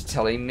not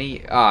telling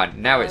me.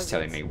 Now it's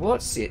telling me.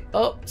 What's it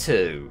up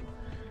to?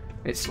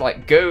 It's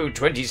like go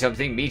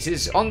 20-something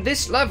meters on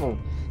this level.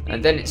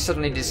 And then it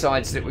suddenly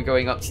decides that we're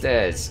going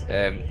upstairs.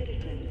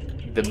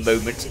 The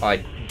moment I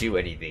do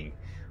anything.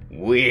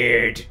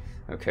 Weird.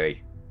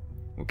 Okay.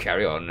 We'll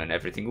carry on and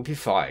everything will be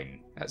fine.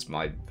 That's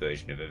my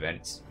version of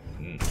events.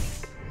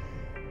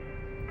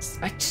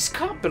 I just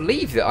can't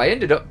believe that I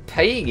ended up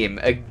paying him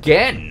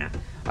again.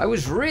 I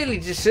was really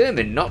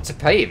determined not to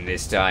pay him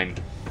this time.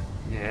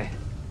 Yeah.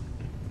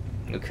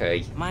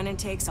 Okay. Mining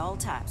takes all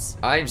types.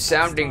 I'm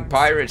sounding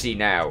piratey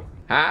now.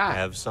 Huh?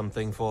 Have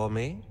something for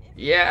me?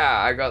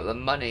 Yeah, I got the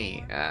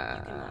money.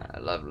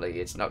 Lovely.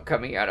 It's not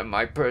coming out of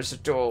my purse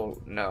at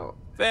all. No.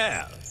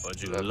 There,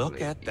 would you Lovely.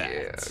 look at that?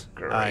 Yeah,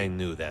 great. I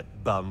knew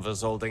that bum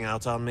was holding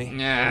out on me.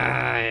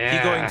 Yeah.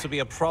 He going to be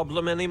a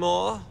problem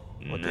anymore?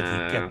 Or did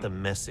No. he get the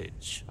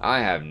message? I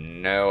have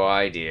no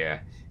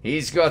idea.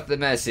 He's got the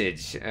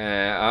message.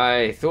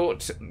 I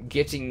thought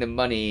getting the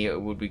money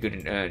would be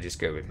good. Just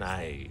go with it.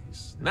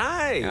 Nice.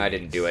 Nice. I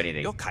didn't do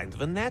anything. You're kind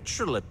of a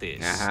natural at this.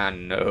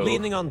 No.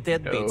 Leaning on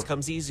deadbeats No.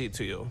 comes easy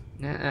to you.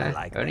 I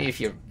like only that. if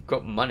you've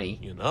got money.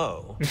 You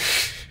know,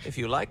 if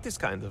you like this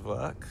kind of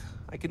work,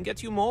 I can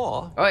get you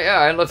more. Oh yeah,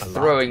 I love A lot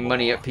throwing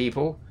money more. at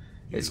people.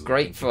 It's You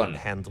great think you can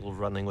fun. handle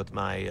running with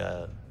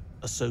my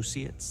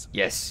associates?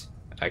 Yes,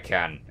 I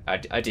can. I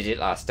did it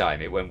last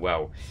time. It went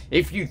well.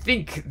 If you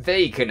think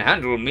they can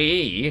handle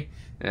me,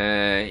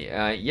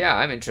 yeah,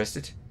 I'm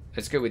interested.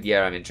 Let's go with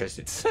yeah, I'm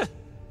interested.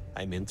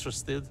 I'm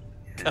interested?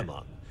 Come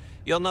on.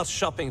 You're not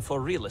shopping for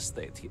real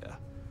estate here.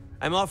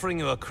 I'm offering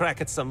you a crack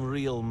at some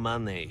real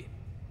money.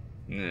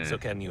 So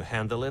can you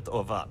handle it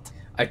or what?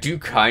 I do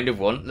kind of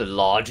want the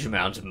large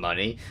amount of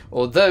money,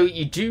 although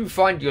you do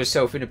find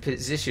yourself in a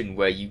position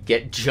where you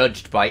get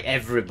judged by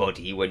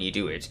everybody when you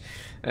do it.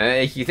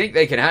 If you think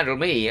they can handle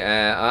me,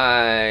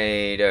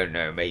 I don't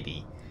know,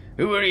 maybe.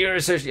 Who are your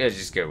associates?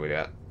 Just go with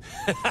that.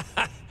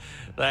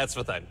 That's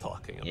what I'm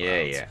talking about.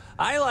 Yeah.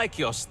 I like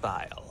your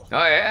style.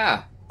 Oh,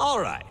 yeah. All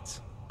right.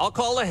 I'll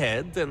call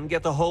ahead and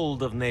get a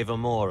hold of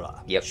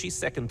Nevamora. Yep. She's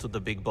second to the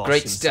big boss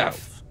Great himself.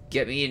 stuff.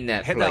 Get me in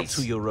that Head place.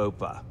 out to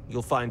Europa.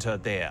 You'll find her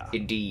there.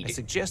 Indeed. I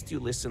suggest you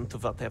listen to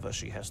whatever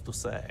she has to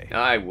say.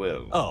 I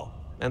will. Oh,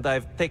 and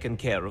I've taken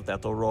care of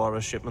that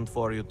Aurora shipment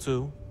for you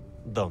too.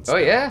 Don't. Oh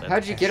spend yeah? all that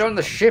How'd you cash get on the in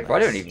one ship? I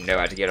don't place. even know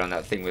how to get on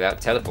that thing without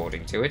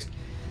teleporting to it.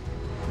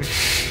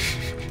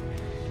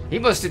 He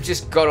must have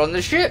just got on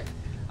the ship.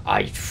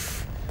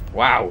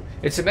 Wow.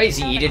 It's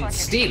amazing he didn't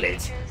steal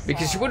it.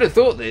 Because you would have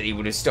thought that he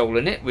would have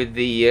stolen it with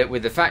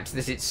the fact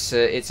that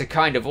it's a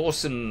kind of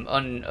awesome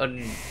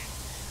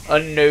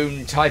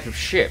unknown type of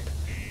ship,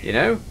 you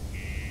know?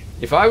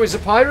 If I was a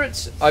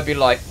pirate, I'd be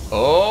like,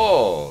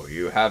 oh,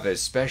 you have a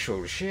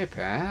special ship,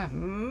 huh?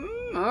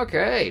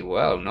 Okay,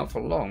 well, not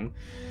for long.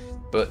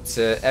 But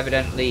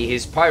evidently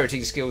his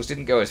pirating skills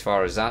didn't go as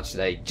far as that.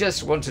 They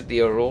just wanted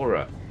the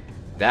Aurora.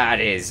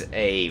 That is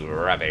a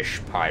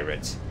rubbish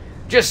pirate.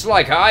 Just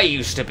like I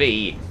used to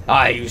be.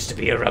 I used to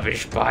be a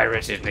rubbish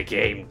pirate in the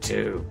game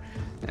too.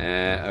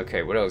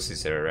 Okay, what else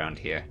is there around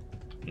here?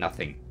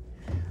 Nothing.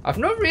 I've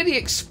not really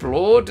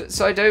explored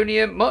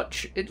Cydonia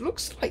much. It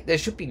looks like there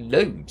should be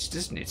loads,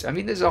 doesn't it? I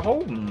mean, there's a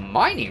whole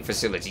mining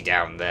facility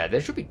down there. There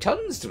should be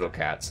tons to look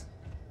at.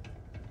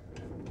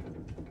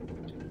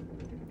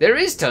 There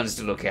is tons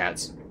to look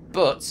at,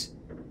 but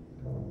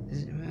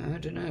I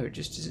don't know. It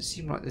just doesn't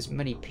seem like there's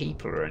many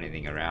people or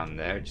anything around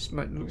there.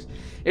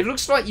 It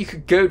looks like you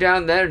could go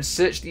down there and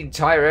search the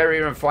entire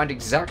area and find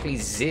exactly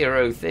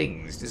 0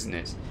 things, doesn't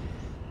it?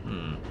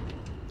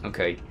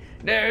 Okay.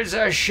 There's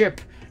a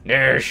ship.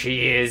 There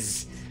she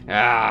is.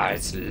 Ah,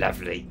 it's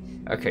lovely.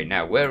 Okay,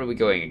 now where are we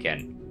going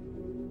again?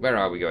 Where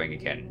are we going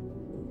again?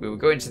 We were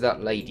going to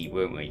that lady,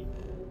 weren't we?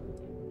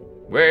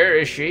 Where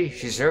is she?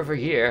 She's over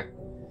here.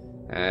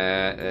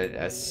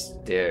 That's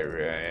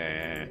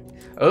there.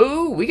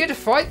 Oh, we get to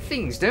fight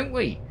things, don't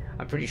we?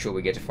 I'm pretty sure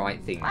we get to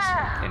fight things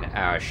in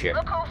our ship.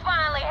 Look who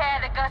finally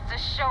had the guts to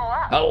show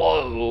up.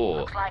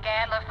 Hello. Looks like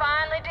Adler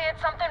finally did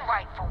something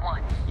right for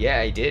once.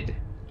 Yeah, he did.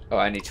 Oh,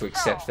 I need to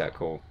accept that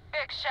call.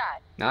 Big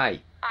shot.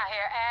 Aye. I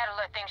hear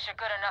Adler thinks you're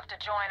good enough to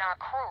join our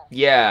crew.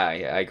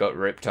 Yeah, I got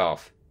ripped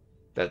off.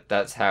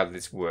 That's how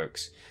this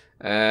works.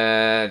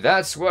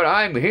 That's what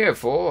I'm here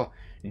for.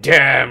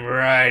 Damn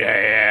right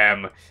I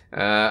am.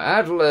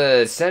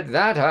 Adler said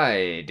that.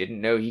 I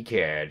didn't know he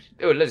cared.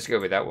 Oh, let's go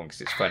with that one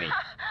because it's funny.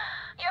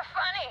 You're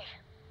funny.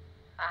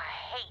 I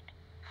hate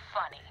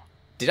funny.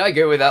 Did I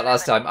go with that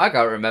last time? I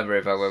can't remember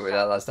if I went with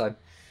that last time.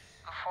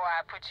 Before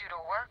I put you to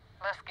work,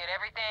 let's get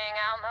everything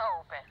out in the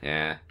open.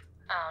 Yeah.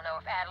 I don't know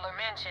if Adler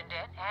mentioned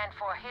it, and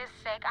for his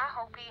sake, I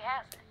hope he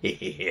hasn't.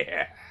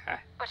 Yeah.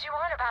 But you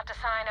aren't about to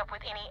sign up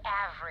with any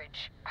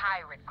average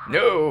pirate crew.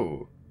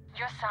 No.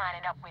 You're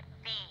signing up with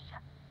the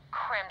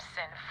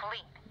Crimson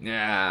Fleet.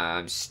 Nah,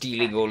 I'm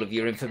stealing all of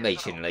your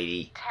information,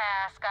 lady.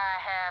 Task I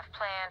have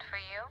planned for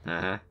you.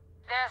 Uh-huh.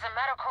 There's a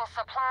medical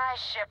supply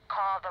ship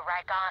called the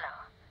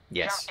Ragana.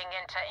 Yes. Jumping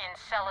into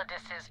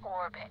Enceladus's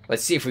orbit.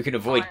 Let's see if we can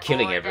avoid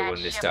killing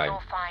everyone this time.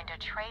 You'll find a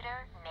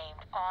traitor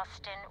named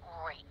Austin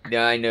Reek.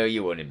 I know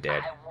you want him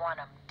dead. I want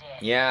him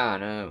dead. Yeah, I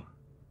know.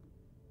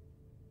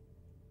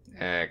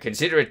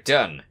 Consider it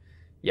done.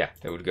 Yeah,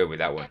 I would go with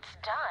that one. It's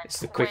done. It's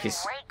the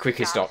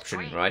quickest option,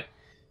 free. Right?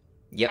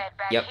 Yep, Head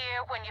back yep.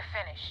 here when you're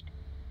finished.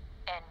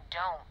 And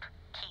don't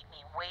keep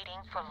me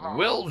waiting for long.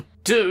 Will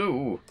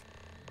do.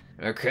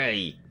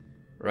 Okay.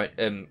 Right,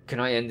 can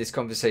I end this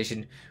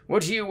conversation?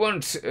 What do you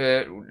want?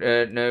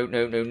 No,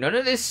 none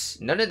of this.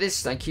 None of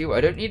this, thank you.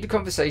 I don't need the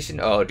conversation.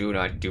 Oh, do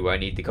I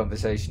need the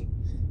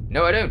conversation?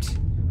 No, I don't.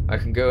 I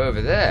can go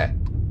over there.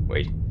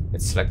 Wait,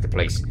 let's select the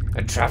place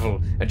and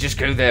travel and just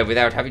go there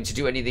without having to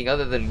do anything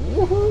other than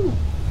woohoo.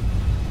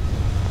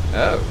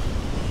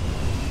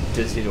 Oh.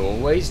 Does it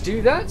always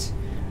do that?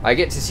 I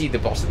get to see the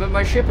bottom of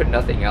my ship and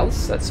nothing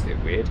else? That's a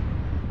bit weird.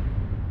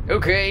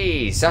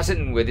 Okay,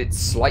 Saturn with its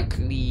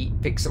slightly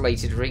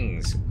pixelated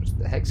rings. What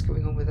the heck's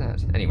going on with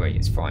that? Anyway,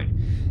 it's fine.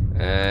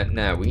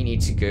 Now, we need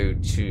to go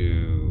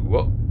to...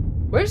 What?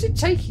 Where is it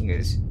taking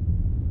us?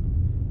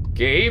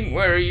 Game,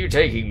 where are you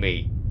taking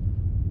me?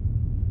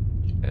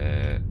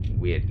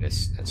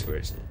 Weirdness. That's where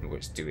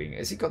it's doing.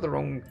 Has it got the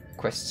wrong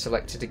quest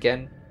selected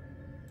again?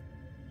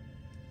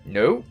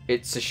 No,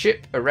 it's a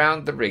ship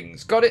around the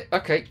rings. Got it?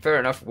 Okay, fair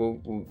enough.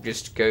 We'll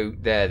just go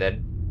there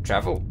then.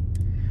 Travel.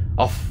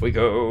 Off we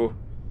go.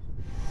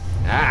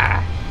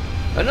 Ah!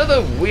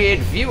 Another weird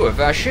view of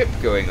our ship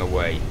going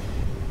away.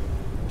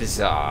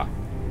 Bizarre.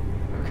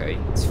 Okay,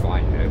 it's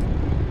fine though.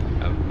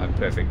 I'm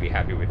perfectly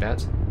happy with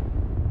that.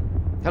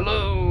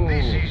 Hello!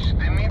 This is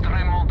Dmitry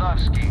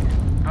Moldavsky,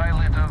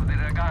 pilot of the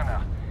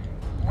Ragana.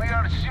 We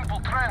are a simple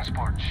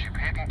transport ship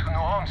heading to New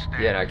Homestead.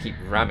 Yeah, and I keep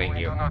ramming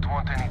you. We do not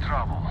want any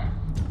trouble.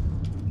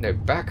 No,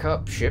 back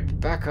up, ship,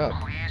 back up.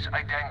 Please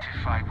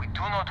identify. We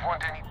do not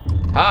want any...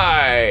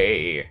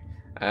 Hi!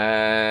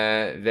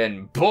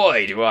 Then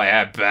boy, do I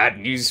have bad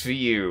news for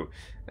you.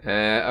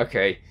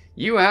 Okay.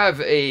 You have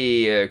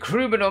a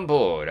crewman on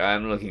board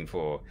I'm looking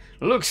for.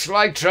 Looks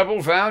like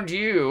trouble found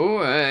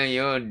you.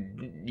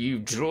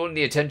 You've drawn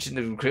the attention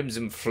of the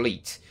Crimson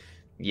Fleet.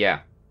 Yeah.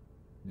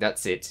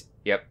 That's it.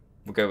 Yep.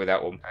 We'll go with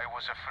that one. I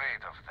was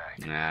afraid of that.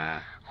 Nah.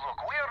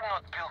 Look, we are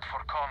not built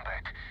for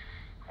combat.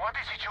 What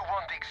is it you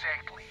want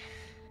exactly?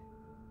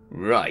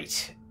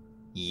 Right.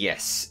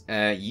 Yes.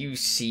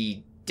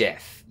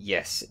 Sysdef.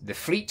 Yes. The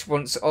fleet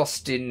wants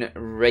Austin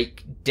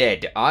Rake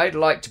dead. I'd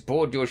like to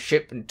board your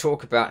ship and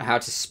talk about how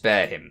to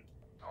spare him.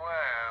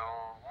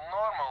 Well,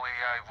 normally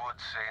I would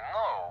say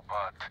no,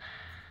 but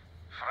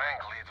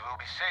frankly it will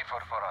be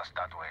safer for us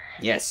that way.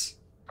 Yes.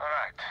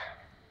 Alright.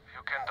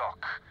 You can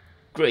dock.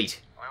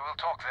 Great. We will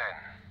talk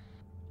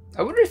then.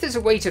 I wonder if there's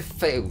a way to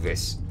fail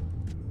this.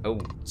 Oh,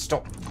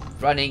 stop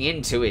running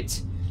into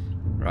it.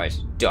 Right,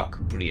 dock.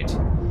 Brilliant.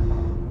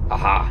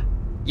 Aha.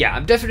 Yeah,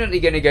 I'm definitely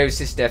going to go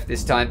Sysdef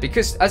this time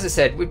because, as I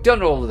said, we've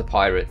done all of the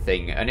pirate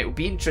thing, and it would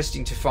be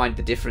interesting to find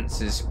the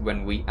differences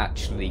when we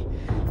actually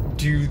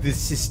do the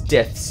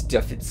Sysdef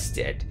stuff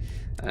instead.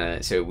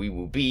 So we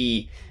will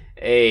be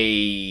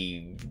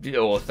an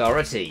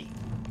authority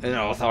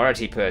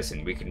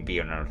person. We can be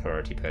an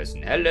authority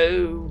person.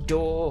 Hello,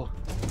 door.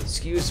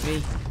 Excuse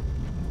me.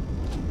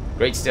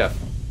 Great stuff.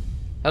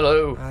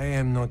 Hello. I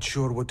am not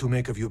sure what to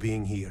make of you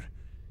being here.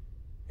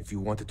 If you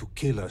wanted to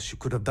kill us, you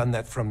could have done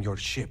that from your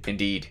ship.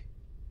 Indeed.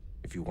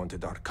 If you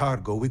wanted our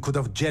cargo, we could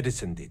have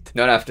jettisoned it.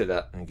 Not after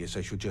that. I guess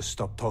I should just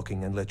stop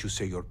talking and let you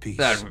say your piece.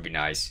 That would be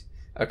nice.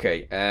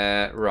 Okay,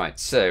 right.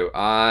 So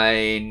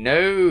I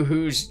know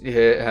who's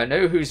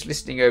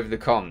listening over the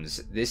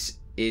comms. This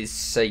is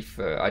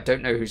safer. I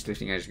don't know who's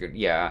listening over.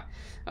 Yeah,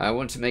 I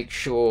want to make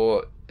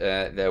sure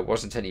there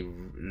wasn't any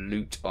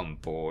loot on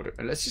board.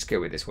 Let's just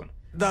go with this one.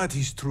 That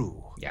is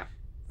true. Yeah.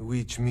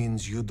 Which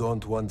means you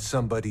don't want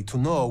somebody to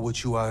know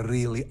what you are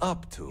really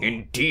up to.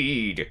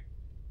 Indeed.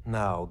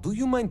 Now, do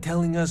you mind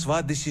telling us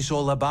what this is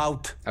all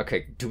about?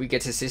 Okay, do we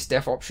get a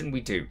Sysdef option?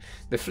 We do.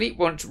 The fleet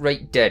wants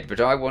Rake dead, but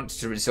I want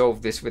to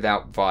resolve this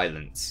without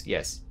violence.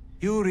 Yes.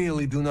 You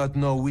really do not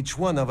know which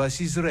one of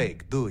us is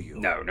Rake, do you?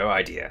 No, no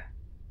idea.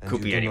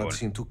 Could be anyone. And you do not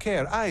seem to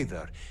care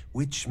either,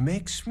 which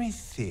makes me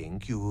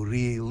think you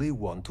really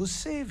want to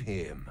save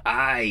him.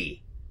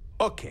 Aye.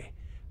 Okay,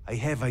 I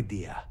have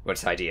idea.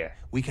 What's idea?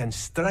 We can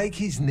strike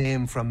his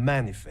name from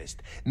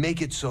Manifest,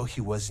 make it so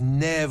he was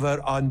never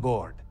on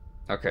board.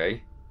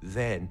 Okay.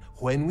 Then,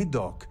 when we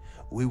dock,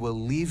 we will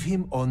leave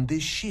him on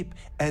this ship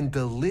and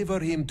deliver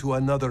him to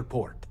another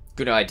port.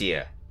 Good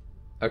idea.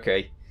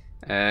 Okay.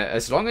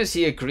 As long as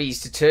he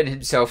agrees to turn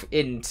himself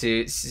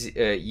into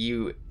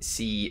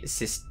UC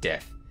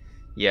Sysdef.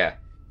 Yeah.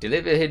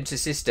 Deliver him to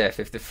Sysdef.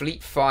 If the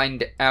fleet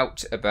find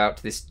out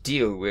about this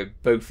deal, we're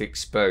both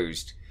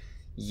exposed.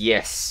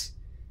 Yes.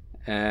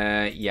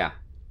 Yeah.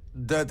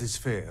 That is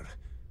fair.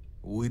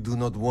 We do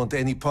not want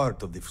any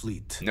part of the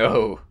fleet.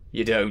 No,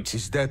 you don't.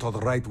 Is that all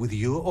right with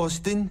you,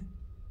 Austin?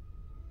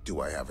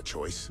 Do I have a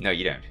choice? No,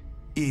 you don't.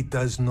 It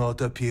does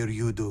not appear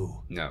you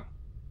do. No.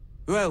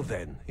 Well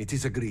then, it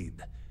is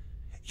agreed.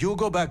 You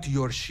go back to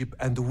your ship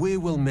and we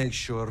will make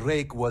sure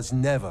Rake was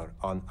never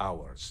on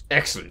ours.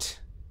 Excellent.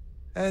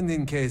 And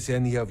in case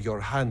any of your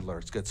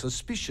handlers get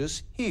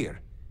suspicious, here.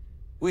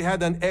 We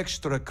had an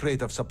extra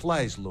crate of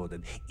supplies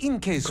loaded, in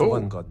case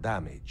one got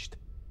damaged.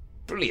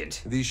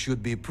 Brilliant. This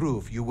should be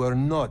proof you were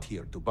not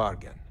here to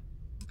bargain.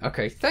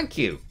 Okay, thank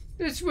you.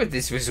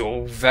 This was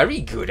all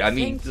very good. I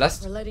mean,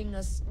 Thanks for letting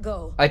us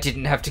go. I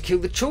didn't have to kill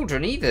the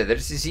children either.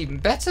 This is even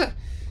better.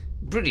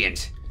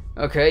 Brilliant.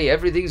 Okay,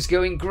 everything's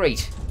going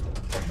great.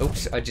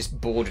 Oops, I just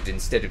boarded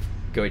instead of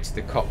going to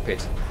the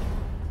cockpit.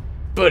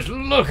 But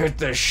look at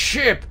the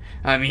ship!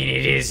 I mean,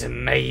 it is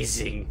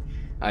amazing.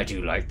 I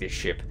do like this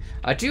ship.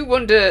 I do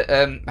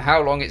wonder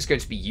how long it's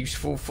going to be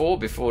useful for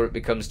before it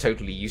becomes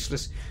totally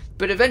useless.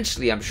 But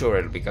eventually I'm sure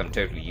it'll become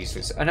totally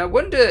useless. And I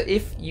wonder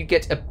if you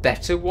get a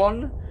better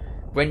one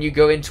when you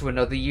go into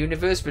another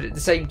universe. But at the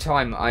same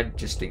time, I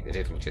just think that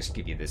it'll just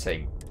give you the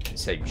same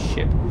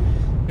ship.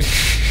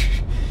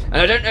 And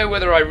I don't know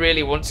whether I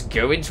really want to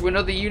go into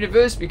another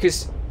universe,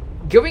 because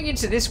going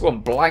into this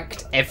one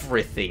blanked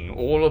everything.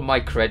 All of my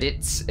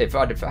credits. If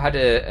I'd have had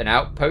an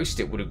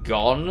outpost, it would have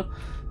gone.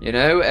 You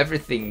know,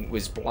 everything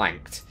was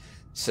blanked.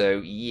 So,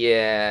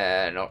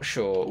 yeah, not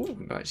sure. Ooh,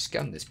 we might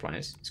scan this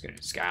planet. It's going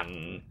to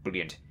scan.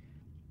 Brilliant.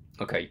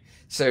 Okay,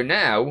 so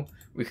now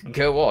we can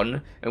go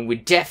on, and we're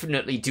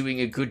definitely doing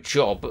a good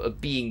job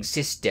of being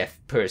Sysdef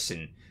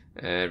person.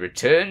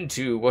 Return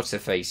to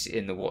What's-Her-Face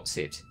in the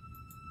What's-It.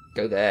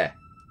 Go there.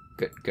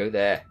 Go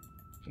there.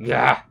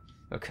 Yeah.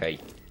 Okay.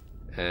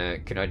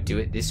 Can I do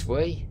it this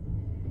way?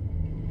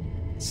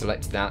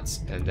 Select that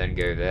and then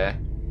go there.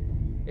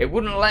 It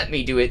wouldn't let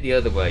me do it the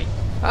other way.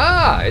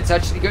 Ah, it's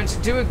actually going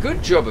to do a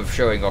good job of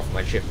showing off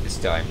my ship this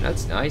time.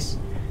 That's nice.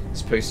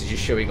 As opposed to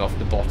just showing off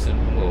the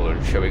bottom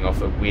or showing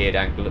off a weird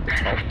angle at the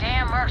top.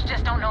 Damn mercs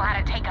just don't know how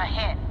to take a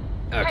hit.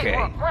 Okay. Hey,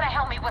 wanna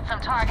help me with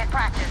some target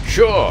practice?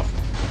 Sure.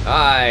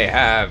 I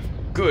have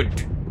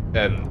good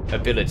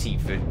ability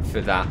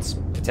for that,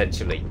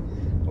 potentially.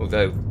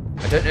 Although,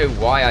 I don't know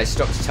why I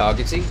stopped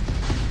targeting.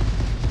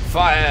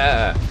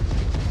 Fire!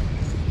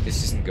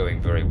 This isn't going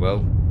very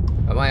well.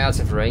 Am I out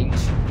of range?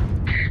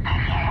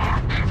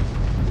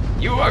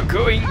 You are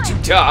going to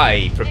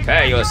die!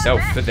 Prepare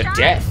yourself for the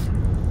death!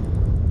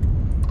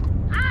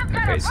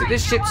 Okay, so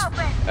this ship's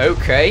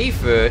okay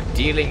for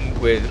dealing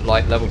with,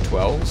 like, level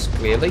 12s,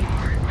 clearly.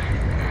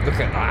 Look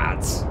at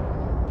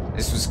that!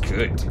 This was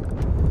good.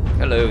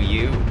 Hello,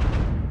 you.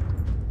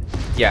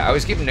 Yeah, I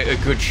was given a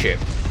good ship.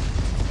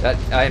 That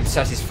I am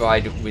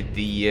satisfied with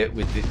the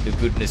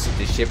goodness of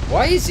this ship.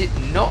 Why is it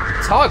not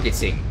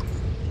targeting?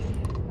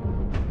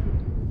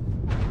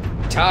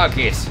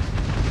 Target.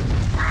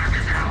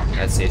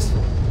 That's it.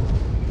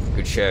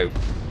 Good show.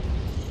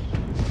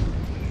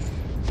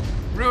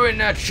 Ruin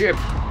that ship.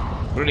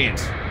 Brilliant.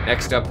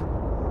 Next up,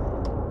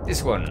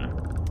 this one.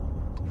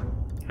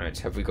 Right,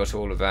 have we got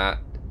all of our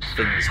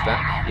things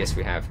back? Yes,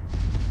 we have.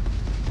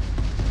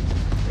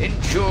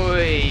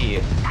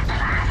 Enjoy.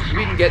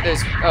 We can get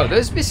those. Oh,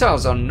 those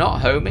missiles are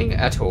not homing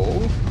at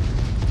all.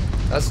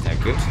 That's no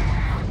good.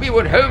 We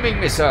want homing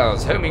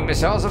missiles. Homing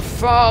missiles are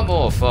far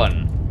more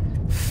fun.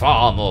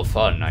 Far more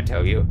fun, I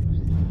tell you.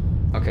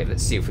 Okay,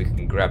 let's see if we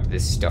can grab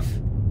this stuff.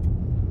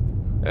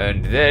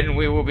 And then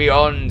we will be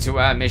on to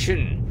our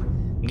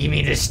mission. Give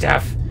me the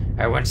stuff.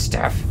 I want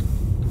stuff.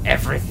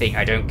 Everything.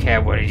 I don't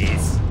care what it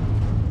is.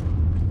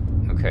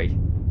 Okay.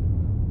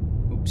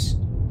 Oops.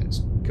 That's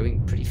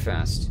going pretty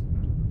fast.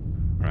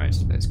 Right,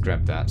 let's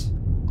grab that.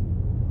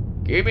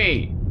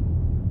 Gimme!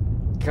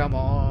 Come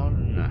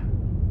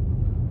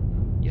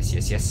on. Yes,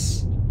 yes,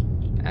 yes.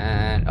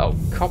 And, oh,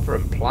 copper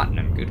and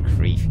platinum, good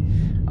grief.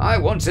 I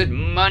wanted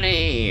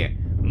money!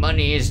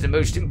 Money is the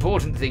most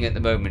important thing at the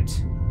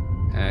moment.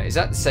 Is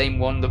that the same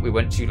one that we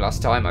went to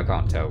last time? I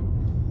can't tell.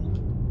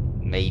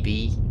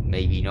 Maybe.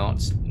 Maybe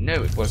not.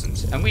 No, it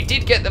wasn't. And we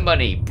did get the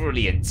money.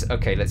 Brilliant.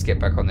 Okay, let's get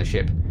back on the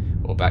ship.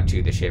 Or back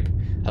to the ship.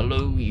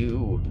 Hello,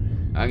 you.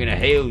 I'm gonna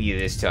hail you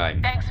this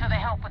time. Thanks for the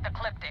help with the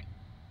Ecliptic.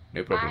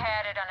 No problem. I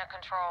had it under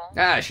control.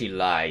 Ah, she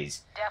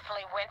lies.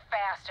 Definitely went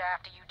faster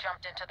after you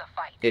jumped into the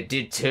fight. It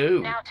did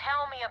too. Now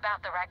tell me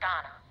about the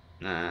Ragana.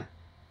 Nah.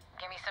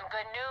 Give me some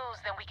good news,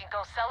 then we can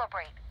go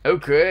celebrate.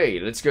 Okay,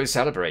 let's go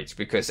celebrate,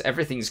 because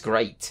everything's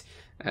great.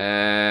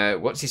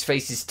 What's his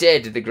face is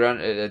dead. The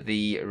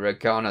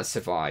Ragana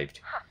survived.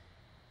 Huh.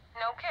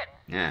 No kidding.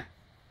 Yeah.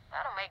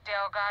 That'll make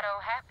Delgado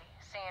happy,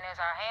 seeing as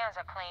our hands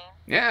are clean.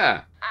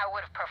 Yeah. I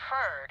would have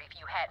preferred if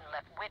you hadn't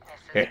left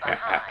witnesses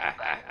behind,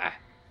 but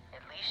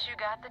at least you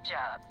got the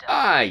job done.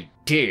 I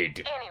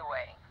did.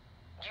 Anyway,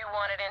 you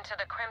wanted into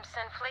the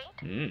Crimson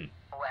Fleet?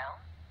 Well,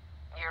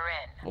 you're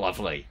in.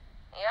 Lovely.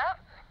 Yep,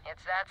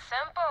 it's that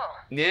simple.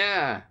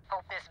 Yeah.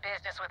 Hope this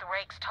business with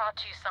Rakes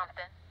taught you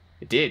something.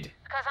 It did.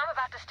 Because I'm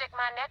about to stick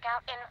my neck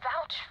out and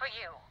vouch for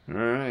you.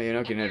 Alright, you're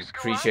not going to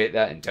appreciate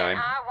that in time. And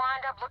I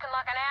wind up looking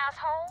like an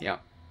asshole? Yeah.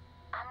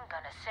 I'm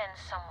gonna send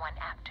someone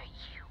after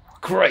you.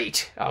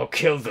 Great. I'll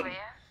kill them. Clear?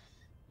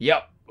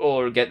 Yep.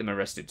 Or get them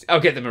arrested. I'll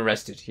get them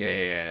arrested.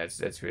 Yeah.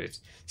 That's what it is.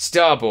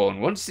 Starborn,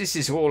 once this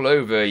is all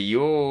over,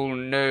 you'll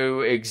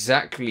know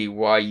exactly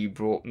why you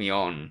brought me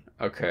on.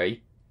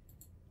 Okay.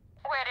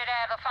 Where did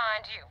Adler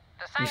find you?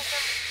 The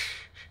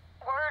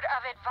Sanctum? Word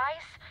of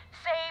advice?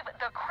 Save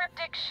the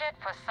cryptic shit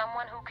for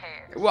someone who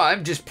cares. Well,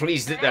 I'm just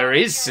pleased that there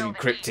is some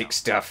cryptic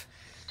stuff.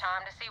 It's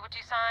time to see what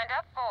you signed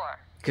up for.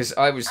 Because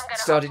I was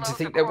starting to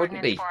think there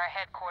wouldn't be. For our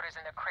headquarters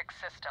in the Crick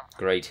system.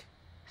 Great.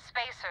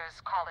 Spacers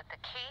call it the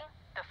key.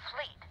 The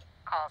fleet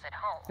calls it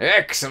home.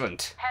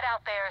 Excellent. Head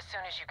out there as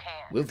soon as you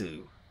can. Will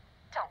do.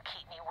 Don't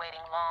keep me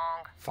waiting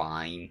long.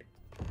 Fine.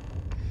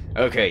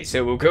 Okay,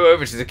 so we'll go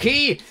over to the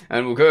key,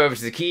 and we'll go over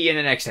to the key in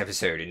the next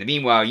episode. In the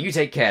meanwhile, you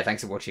take care.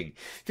 Thanks for watching.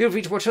 Feel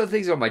free to watch other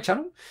things on my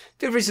channel.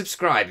 Feel free to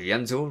subscribe if you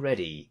haven't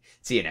already.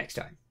 See you next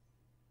time.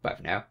 Bye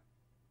for now.